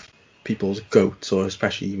sort of people's GOATs, or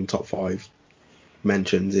especially even top 5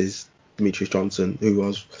 mentions, is Demetrius Johnson, who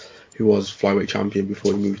was flyweight champion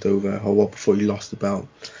before he moved over, before he lost the belt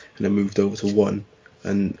and then moved over to one.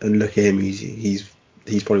 And look at him, he's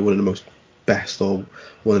probably one of the most best, or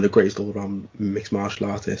one of the greatest all-around mixed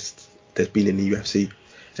martial artists there's been in the UFC,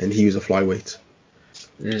 and he was a flyweight.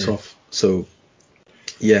 So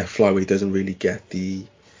yeah, flyweight doesn't really grab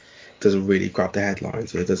the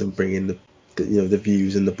headlines, it doesn't bring in the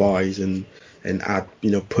views and the buys and add,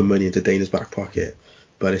 put money into Dana's back pocket,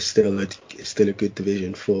 but it's still a good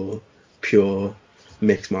division for pure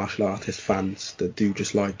mixed martial artist fans that do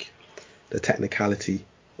just like the technicality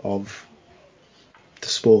of the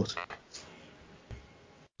sport.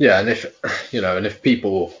 Yeah, and if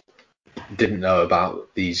people didn't know about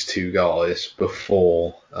these two guys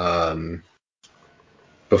before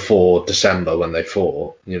December when they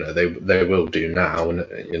fought, they will do now. And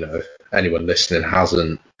if anyone listening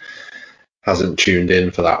hasn't tuned in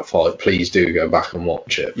for that fight, please do go back and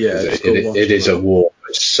watch it. Yeah, it is a war.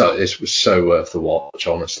 It was so worth the watch,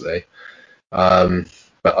 honestly. But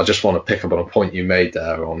I just want to pick up on a point you made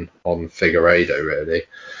there on Figueiredo, really,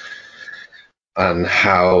 and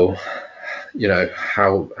how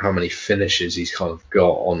many finishes he's kind of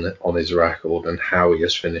got on his record and how he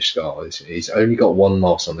has finished guys. He's only got one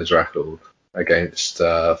loss on his record against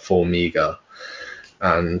Formiga,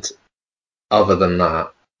 and other than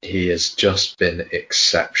that, he has just been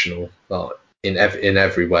exceptional. Like in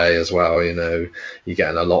every way as well. You're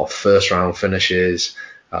getting a lot of first round finishes,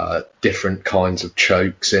 different kinds of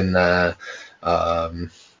chokes in there. Bro,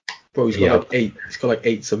 he's got like 8. He's got like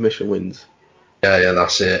 8 submission wins. Yeah,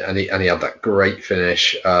 that's it. And he had that great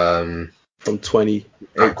finish from 20.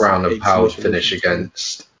 That ground and pound finish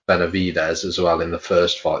against Benavidez as well in the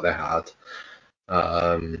first fight they had.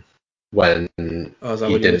 When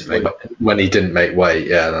he didn't make weight,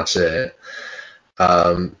 yeah, that's it.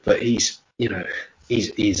 But he's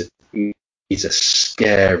a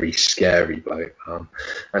scary bloke, man.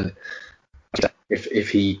 And if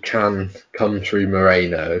he can come through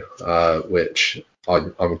Moreno, which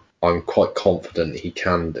I'm quite confident he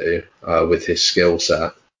can do with his skill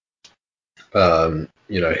set, he'll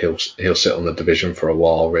sit on the division for a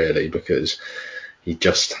while, really, because he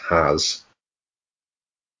just has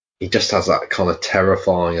that kind of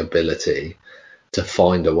terrifying ability to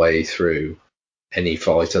find a way through any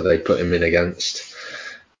fighter they put him in against.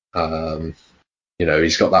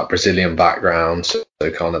 He's got that Brazilian background, so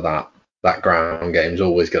kind of that ground game's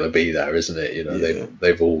always going to be there, isn't it?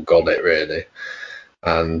 They've all got it, really.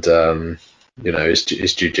 And his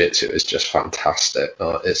jiu-jitsu is just fantastic.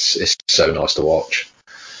 It's so nice to watch.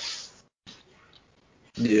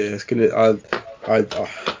 Yeah, it's gonna.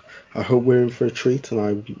 I hope we're in for a treat,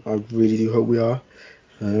 and I really do hope we are.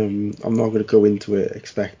 I'm not going to go into it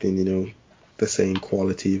expecting the same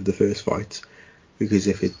quality of the first fight, because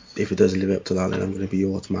if it doesn't live up to that, then I'm going to be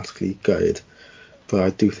automatically gutted. But I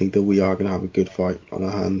do think that we are going to have a good fight on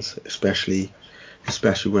our hands, especially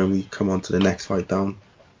when we come on to the next fight down.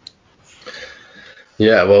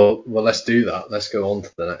 Yeah, well, let's do that. Let's go on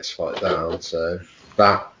to the next fight down. So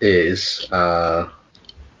that is our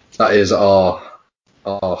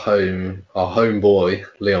home boy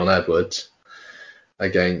Leon Edwards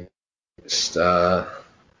against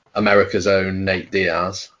America's own Nate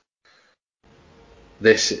Diaz.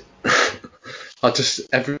 This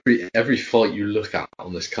every fight you look at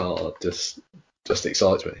on this card just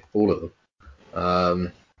excites me, all of them.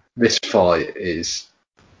 This fight is,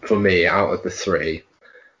 for me, out of the three,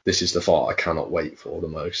 this is the fight I cannot wait for the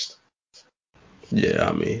most. Yeah,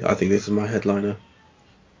 I think this is my headliner.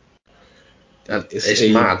 And it's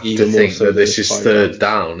mad to think that this is third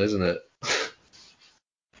down, isn't it?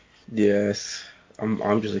 Yes,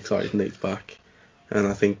 I'm just excited Nate's back, and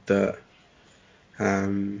I think that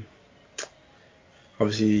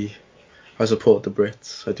obviously I support the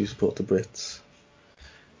Brits. I do support the Brits,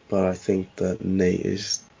 but I think that Nate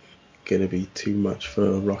is going to be too much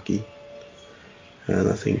for Rocky, and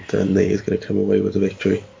I think that Nate is going to come away with a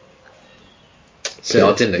victory. See,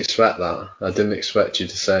 I didn't expect that. I didn't expect you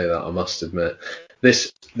to say that, I must admit.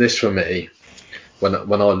 This for me, when I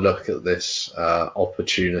look at this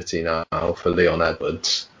opportunity now for Leon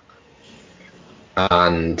Edwards,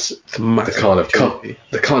 and the kind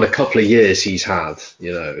of couple of years he's had,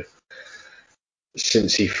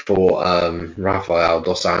 since he fought Rafael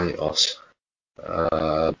dos Anjos,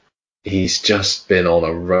 he's just been on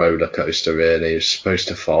a roller coaster, really. He was supposed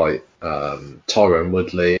to fight Tyrone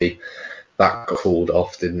Woodley. That got called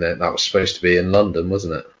off, didn't it? That was supposed to be in London,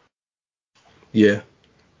 wasn't it? Yeah.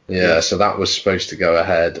 Yeah, so that was supposed to go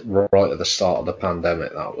ahead right at the start of the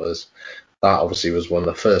pandemic. That obviously was one of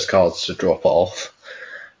the first cards to drop off.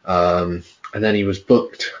 And then he was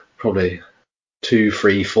booked probably 2,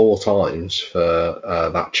 3, 4 times for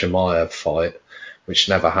that Chimaev fight, which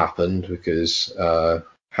never happened because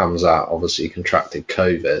Hamzat obviously contracted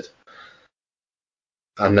COVID.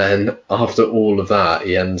 And then after all of that,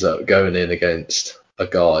 he ends up going in against a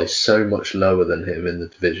guy so much lower than him in the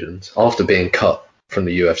divisions after being cut from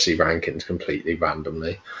the UFC rankings completely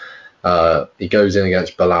randomly. He goes in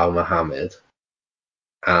against Belal Muhammad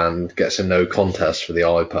and gets a no contest for the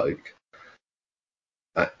eye poke.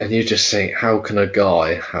 And you just think, how can a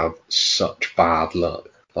guy have such bad luck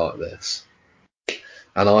like this?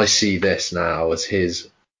 And I see this now as his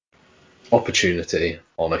opportunity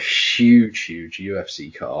on a huge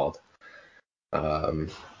UFC card,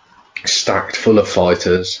 stacked full of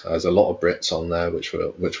fighters. There's a lot of Brits on there, which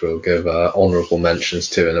we'll give honourable mentions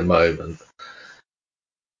to in a moment.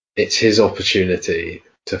 It's his opportunity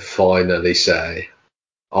to finally say,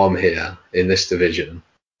 I'm here in this division.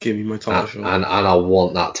 Give me my title shot. And I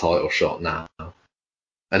want that title shot now.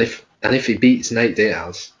 And if he beats Nate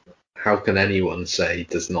Diaz, how can anyone say he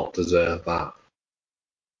does not deserve that?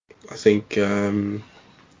 I think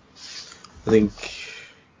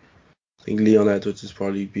Leon Edwards has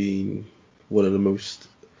probably been one of the most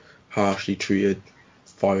harshly treated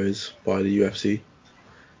fighters by the UFC.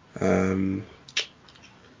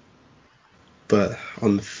 But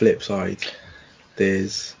on the flip side, there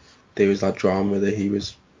was that drama that he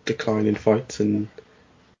was declining fights and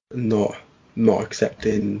not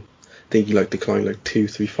accepting. I think he declined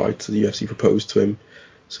 2-3 fights that the UFC proposed to him.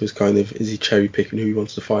 So it's kind of, is he cherry picking who he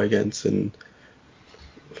wants to fight against, and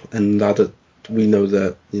that we know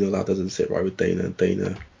that that doesn't sit right with Dana.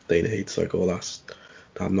 Dana hates all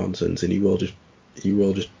that nonsense, and he will just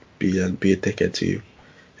be a dickhead to you.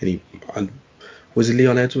 And was it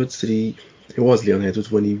Leon Edwards? It was Leon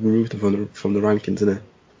Edwards when he removed him from the rankings, isn't it?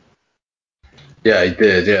 Yeah, he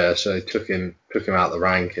did. Yeah, so he took him out the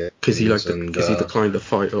rankings because he declined the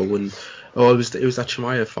fight, or wouldn't. Oh, it was that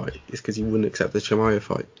Chimaev fight. It's because he wouldn't accept the Chimaev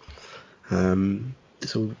fight.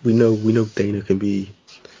 So we know Dana can be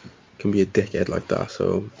a dickhead like that.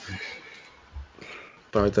 So,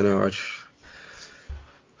 but I don't know.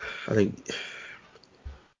 I think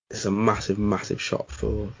it's a massive shot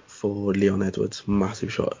for Leon Edwards.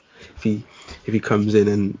 Massive shot. If he comes in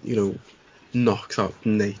and knocks out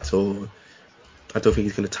Nate, or I don't think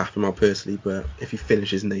he's going to tap him out personally, but if he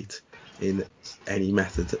finishes Nate in any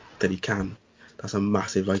method that he can, that's a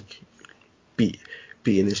massive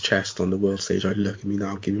beating his chest on the world stage. Look at me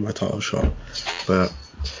now, give me my title shot. But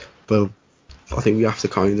I think we have to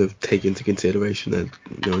kind of take into consideration that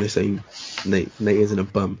they're saying Nate isn't a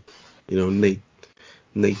bum. Nate's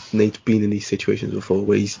been in these situations before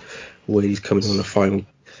where he's coming on a fight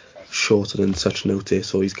shorter than such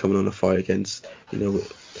notice, or he's coming on a fight against and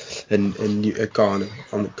a guy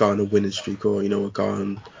on a winning streak, or a guy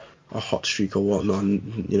on a hot streak or whatnot.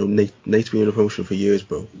 And Nate's been in a promotion for years,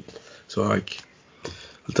 bro. So I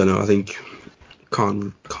don't know. I think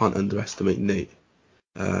can't underestimate Nate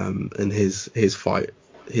and his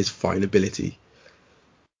fighting ability.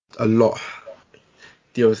 A lot.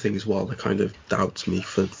 The other thing as well that kind of doubts me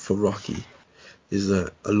for Rocky is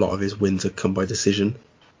that a lot of his wins have come by decision.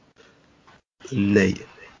 Nate.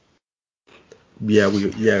 We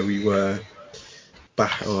were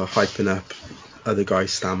back or hyping up other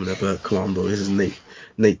guys' stamina, but come on, bro, this is Nate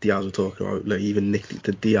Diaz we're talking about. Even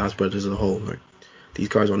the Diaz brothers as a whole, these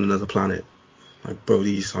guys are on another planet. Bro,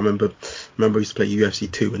 I remember I used to play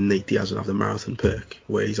UFC 2 and Nate Diaz would have the marathon perk,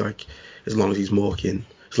 where he's as long as he's walking,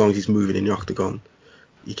 as long as he's moving in the octagon,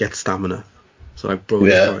 he gets stamina. So bro,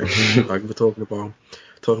 yeah. This guy, we're talking about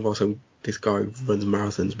this guy runs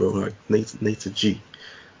marathons, bro. Nate's a G.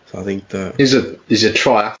 So I think that he's a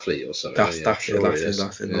triathlete or something. That's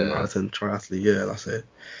it. Yeah. Marathon triathlete. Yeah, that's it.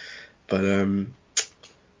 But I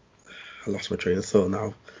lost my train of thought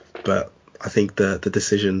now. But I think the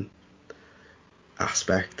decision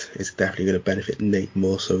aspect is definitely going to benefit Nate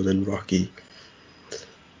more so than Rocky.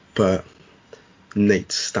 But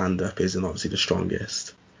Nate's stand-up isn't obviously the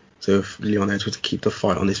strongest. So if Leon Edwards to keep the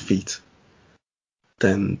fight on his feet,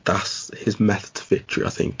 then that's his method to victory, I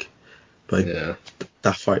think. But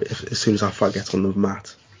that fight, as soon as that fight gets on the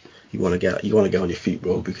mat, you want to get on your feet,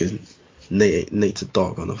 bro, because Nate's a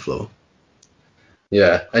dog on the floor.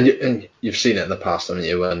 Yeah, and you've seen it in the past, haven't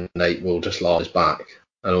you, when Nate will just lie on his back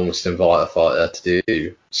and almost invite a fighter to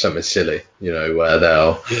do something silly, where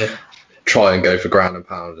they'll try and go for ground and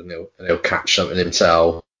pound, and he'll catch something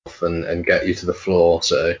himself and get you to the floor.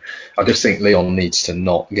 So I just think Leon needs to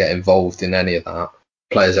not get involved in any of that.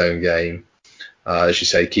 Play his own game, as you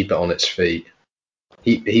say, keep it on its feet.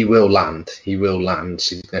 He will land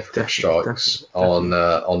significant strikes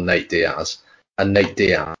on Nate Diaz, and Nate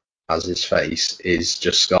Diaz's face is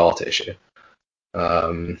just scar tissue.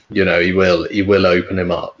 He will open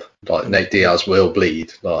him up. Nate Diaz will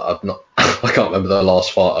bleed. I can't remember the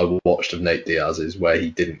last fight I watched of Nate Diaz's where he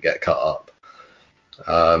didn't get cut up.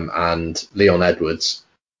 And Leon Edwards,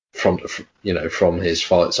 from his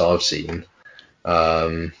fights I've seen,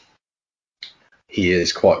 he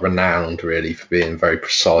is quite renowned really for being very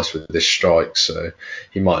precise with his strikes. So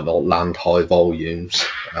he might not land high volumes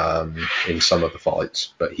in some of the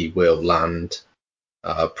fights, but he will land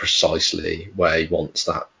precisely where he wants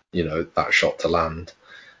that shot to land.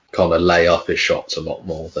 kind of lay up his shots a lot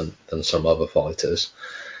more than some other fighters.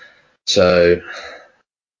 So,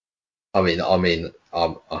 I mean, I'm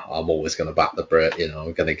always going to back the Brit. You know,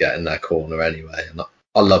 I'm going to get in their corner anyway. And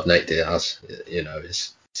I love Nate Diaz. You know,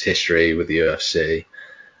 his history with the UFC,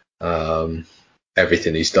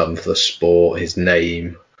 everything he's done for the sport, his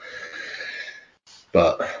name.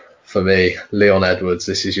 But for me, Leon Edwards,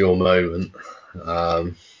 this is your moment.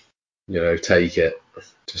 You know, take it,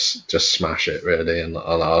 just smash it, really, and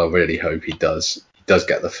I really hope he does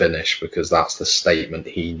get the finish, because that's the statement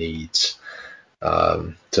he needs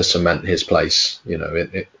to cement his place, you know,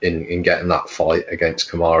 in getting that fight against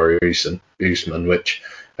Kamaru Usman, which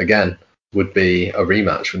again would be a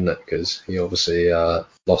rematch, wouldn't it? Because he obviously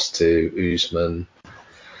lost to Usman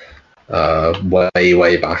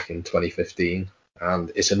way back in 2015,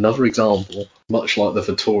 and it's another example, much like the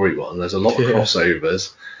Vettori one. There's a lot of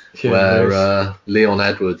crossovers. Where Leon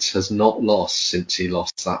Edwards has not lost since he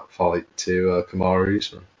lost that fight to Kamaru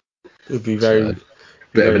Usman. It would be very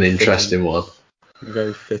bit of an interesting one.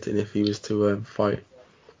 Very fitting if he was to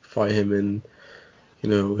fight him, and you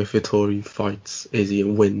know, if Vettori fights Izzy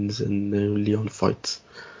and wins, and Leon fights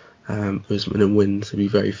Usman and wins, it'd be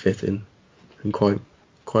very fitting and quite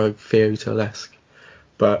fairy tale-esque.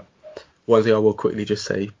 But one thing I will quickly just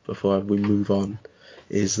say before we move on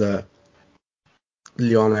is that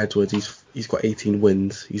Leon Edwards, he's got 18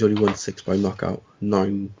 wins. He's only won 6 by knockout,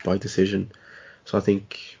 9 by decision. So I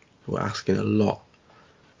think we're asking a lot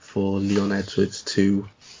for Leon Edwards to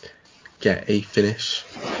get a finish.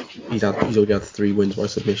 He's already had 3 wins by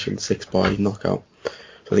submission, 6 by knockout.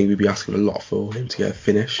 So I think we'd be asking a lot for him to get a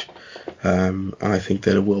finish. And I think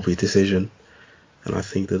that it will be a decision. And I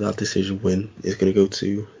think that decision win is going to go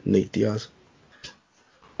to Nate Diaz.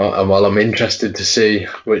 And well, I'm interested to see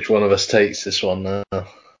which one of us takes this one. And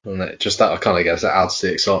it just that, I kind of guess it adds to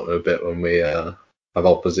the excitement a bit when we have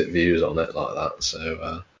opposite views on it like that.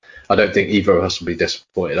 So I don't think either of us will be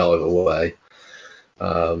disappointed either way.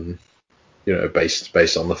 You know,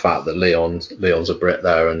 based on the fact that Leon's a Brit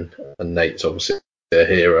there, and Nate's obviously a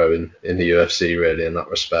hero in the UFC, really, in that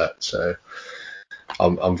respect. So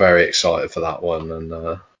I'm very excited for that one,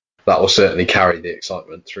 and that will certainly carry the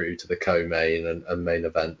excitement through to the co-main and main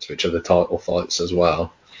events, which are the title fights as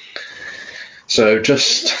well. So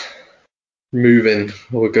just moving,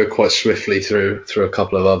 we'll go quite swiftly through a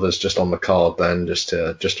couple of others just on the card then, just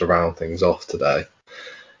to round things off today.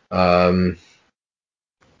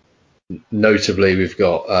 Notably, we've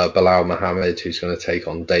got Belal Muhammad, who's going to take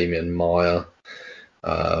on Demian Maia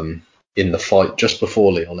in the fight just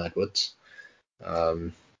before Leon Edwards.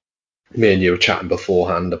 Me and you were chatting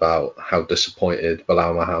beforehand about how disappointed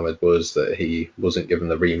Belal Muhammad was that he wasn't given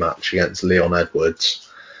the rematch against Leon Edwards.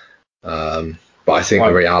 But I think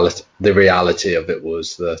the reality of it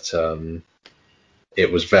was that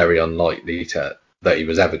it was very unlikely that he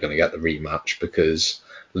was ever going to get the rematch, because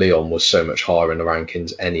Leon was so much higher in the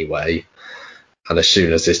rankings anyway. And as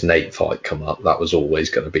soon as this Nate fight come up, that was always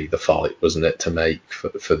going to be the fight, wasn't it, to make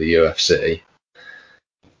for the UFC?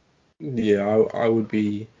 Yeah, I would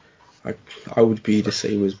be the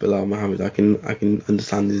same as Belal Muhammad. I can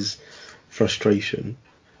understand his frustration,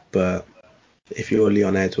 but if you're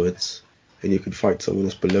Leon Edwards and you could fight someone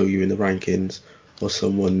that's below you in the rankings, or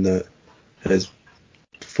someone that has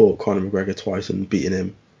fought Conor McGregor twice and beaten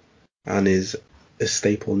him, and is a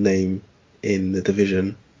staple name in the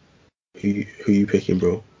division, who you picking,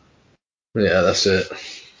 bro? Yeah, that's it.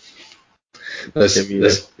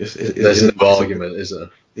 There's no argument, is there?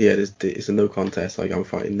 Yeah, it's a no contest. Like, I'm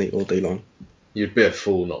fighting Nate all day long. You'd be a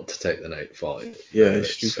fool not to take the Nate fight. Yeah,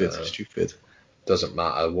 it's stupid. Doesn't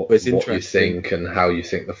matter what you think and how you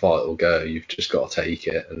think the fight will go. You've just got to take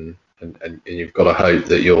it, and you've got to hope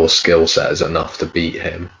that your skill set is enough to beat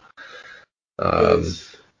him.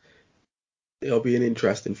 It'll be an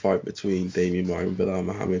interesting fight between Demian Maia and Belal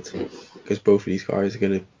Muhammad, because both of these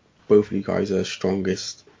guys are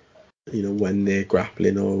strongest, you know, when they're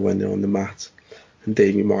grappling or when they're on the mat. And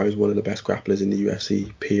Demian Maia is one of the best grapplers in the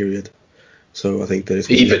UFC, period. So I think that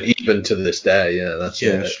it's even to this day,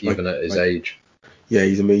 even at his age. Yeah,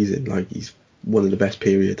 he's amazing. Like, he's one of the best,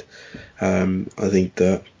 period. I think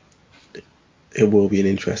that it will be an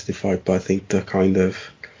interesting fight, but I think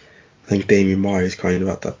Demian Maia is kind of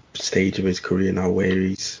at that stage of his career now where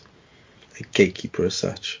he's a gatekeeper as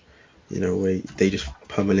such. You know, where they just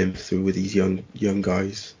pummel him through with these young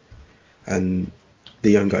guys, and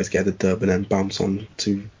the young guys get the dub and then bounce on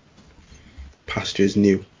to pastures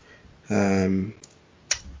new.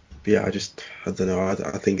 But yeah, I don't know.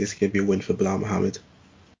 I think it's going to be a win for Belal Muhammad.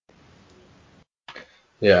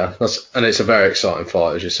 Yeah, and it's a very exciting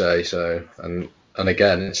fight, as you say. So, and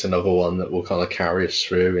again, it's another one that will kind of carry us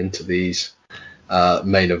through into these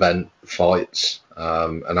main event fights,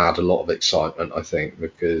 and add a lot of excitement, I think,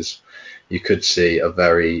 because you could see a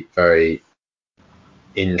very, very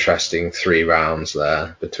interesting 3 rounds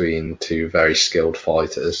there between 2 very skilled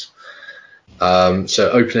fighters. So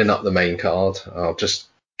opening up the main card, I'll just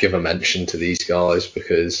give a mention to these guys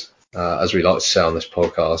because, as we like to say on this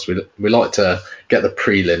podcast, we like to get the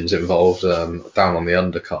prelims involved down on the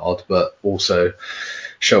undercard, but also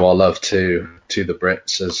show our love to the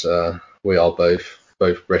Brits, as we are both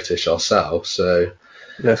British ourselves. So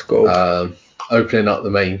let's go. Opening up the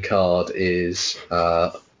main card is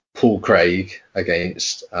Paul Craig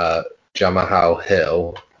against Jamahal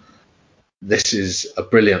Hill. This is a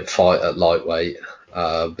brilliant fight at lightweight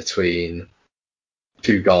between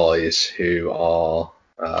 2 guys who are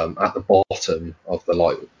at the bottom of the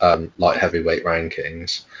light heavyweight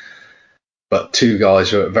rankings, but 2 guys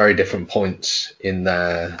who are at very different points in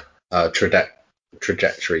their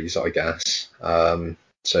trajectories, I guess.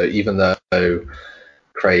 So even though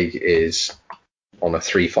Craig is on a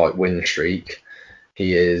 3-fight win streak,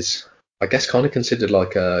 he is, I guess, kind of considered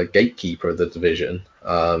like a gatekeeper of the division.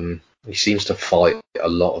 He seems to fight a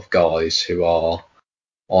lot of guys who are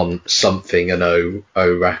on something and O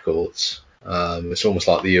records. It's almost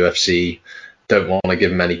like the UFC don't want to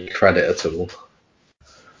give him any credit at all.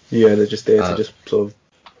 Yeah, they're just there to just sort of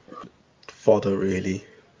fodder, really.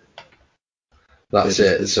 That's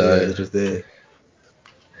it. They're just there.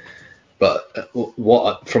 But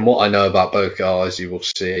from what I know about both guys, you will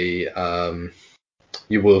see a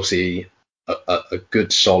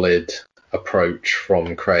good solid approach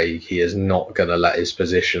from Craig. He is not going to let his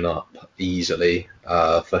position up easily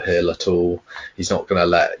for Hill at all. He's not going to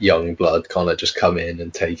let young blood kind of just come in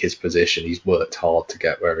and take his position. He's worked hard to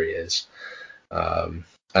get where he is, and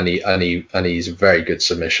he's a very good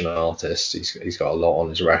submission artist. He's got a lot on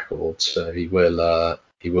his record, so he will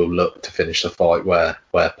look to finish the fight where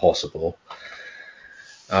possible.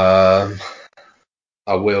 I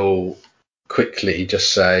will quickly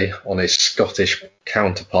just say on his Scottish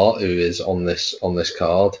counterpart, who is on this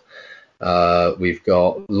card, we've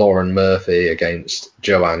got Lauren Murphy against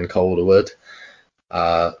Joanne Calderwood.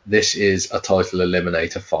 This is a title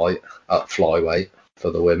eliminator fight at flyweight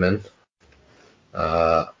for the women.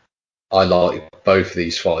 I like both of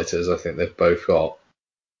these fighters. I think they've both got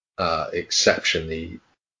exceptionally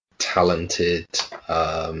talented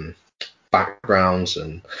backgrounds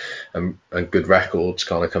and good records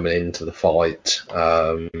kind of coming into the fight,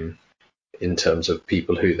 in terms of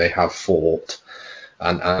people who they have fought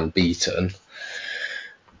and beaten.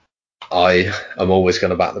 I am always going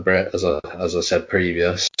to back the Brit, as I said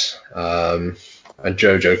previous, and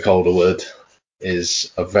Jojo Calderwood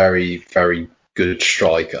is a very, very good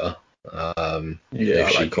striker.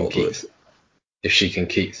 If she can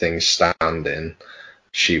keep things standing,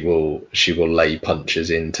 she will lay punches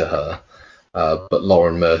into her. But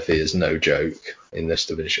Lauren Murphy is no joke in this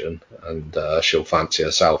division, and she'll fancy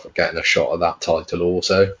herself at getting a shot at that title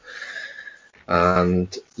also.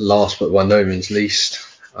 And last but by no means least,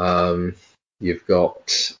 you've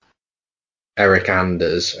got Eric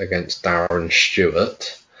Anders against Darren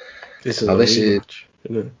Stewart. This is a rematch,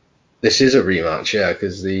 isn't it? This is a rematch, yeah,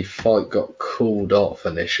 because the fight got called off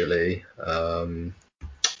initially during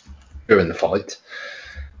the fight.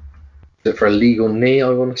 Is it for a legal knee, I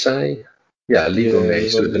want to say? Yeah, legal knee,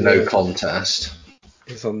 so the no contest.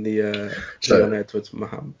 It's on the Leon Edwards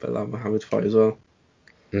Belal Muhammad fight as well.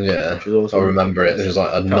 Yeah, I remember it. It was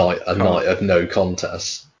like a night of no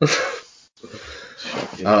contest.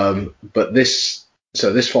 But this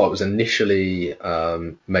fight was initially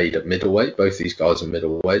made at middleweight. Both these guys are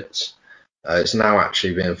middleweights. It's now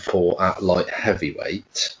actually being fought at light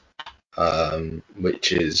heavyweight,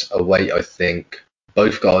 which is a weight I think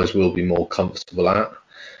both guys will be more comfortable at.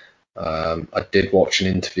 I did watch an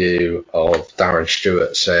interview of Darren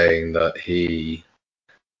Stewart saying that he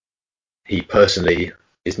personally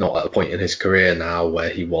is not at a point in his career now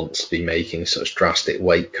where he wants to be making such drastic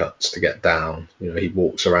weight cuts to get down. You know, he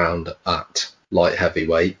walks around at light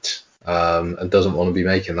heavyweight and doesn't want to be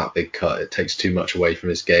making that big cut. It takes too much away from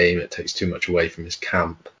his game. It takes too much away from his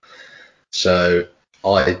camp. So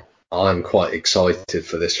I'm quite excited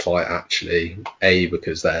for this fight, actually. A,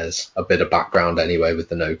 because there's a bit of background anyway with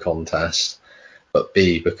the no contest, but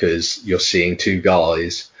B, because you're seeing 2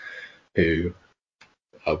 guys who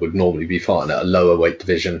I would normally be fighting at a lower weight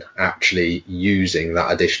division actually using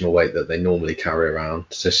that additional weight that they normally carry around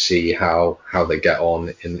to see how they get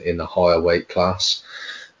on in a higher weight class.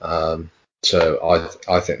 So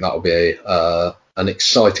I think that will be an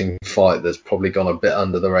exciting fight that's probably gone a bit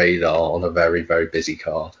under the radar on a very, very busy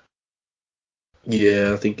card.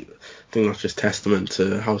 Yeah, I think that's just testament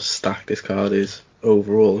to how stacked this card is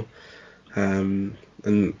overall. And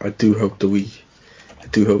I do hope that we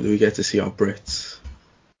get to see our Brits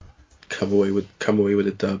come away with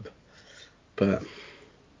a dub. But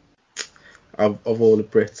of all the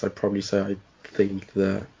Brits, I'd probably say I think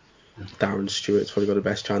that Darren Stewart's probably got the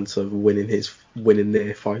best chance of winning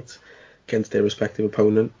their fight against their respective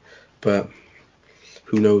opponent. But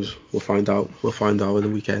who knows? We'll find out. We'll find out on the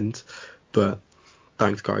weekend. But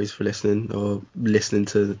thanks, guys, for listening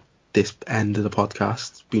to this end of the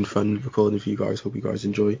podcast. It's been fun recording for you guys. Hope you guys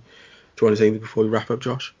enjoy. Do you want to say anything before we wrap up,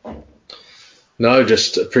 Josh? No,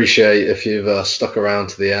 just appreciate if you've stuck around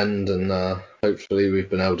to the end, and hopefully we've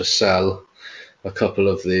been able to sell a couple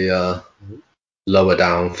of the lower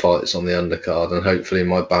down fights on the undercard, and hopefully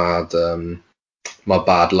my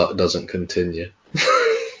bad luck doesn't continue.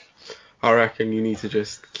 I reckon you need to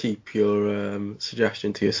just keep your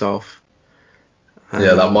suggestion to yourself.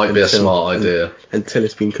 Yeah, that might be a smart idea. Until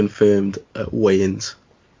it's been confirmed at weigh-ins.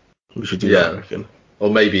 We should do that, I reckon. Or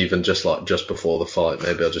maybe even just before the fight.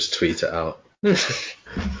 Maybe I'll just tweet it out. Yeah,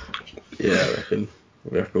 I reckon.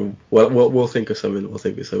 We'll think of something.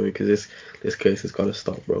 Because this case has got to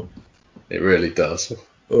stop, bro. It really does.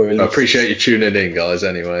 I appreciate you tuning in, guys,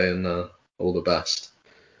 anyway, and all the best.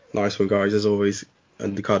 Nice one, guys. As always,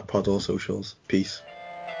 Undercard Pod, all socials. Peace.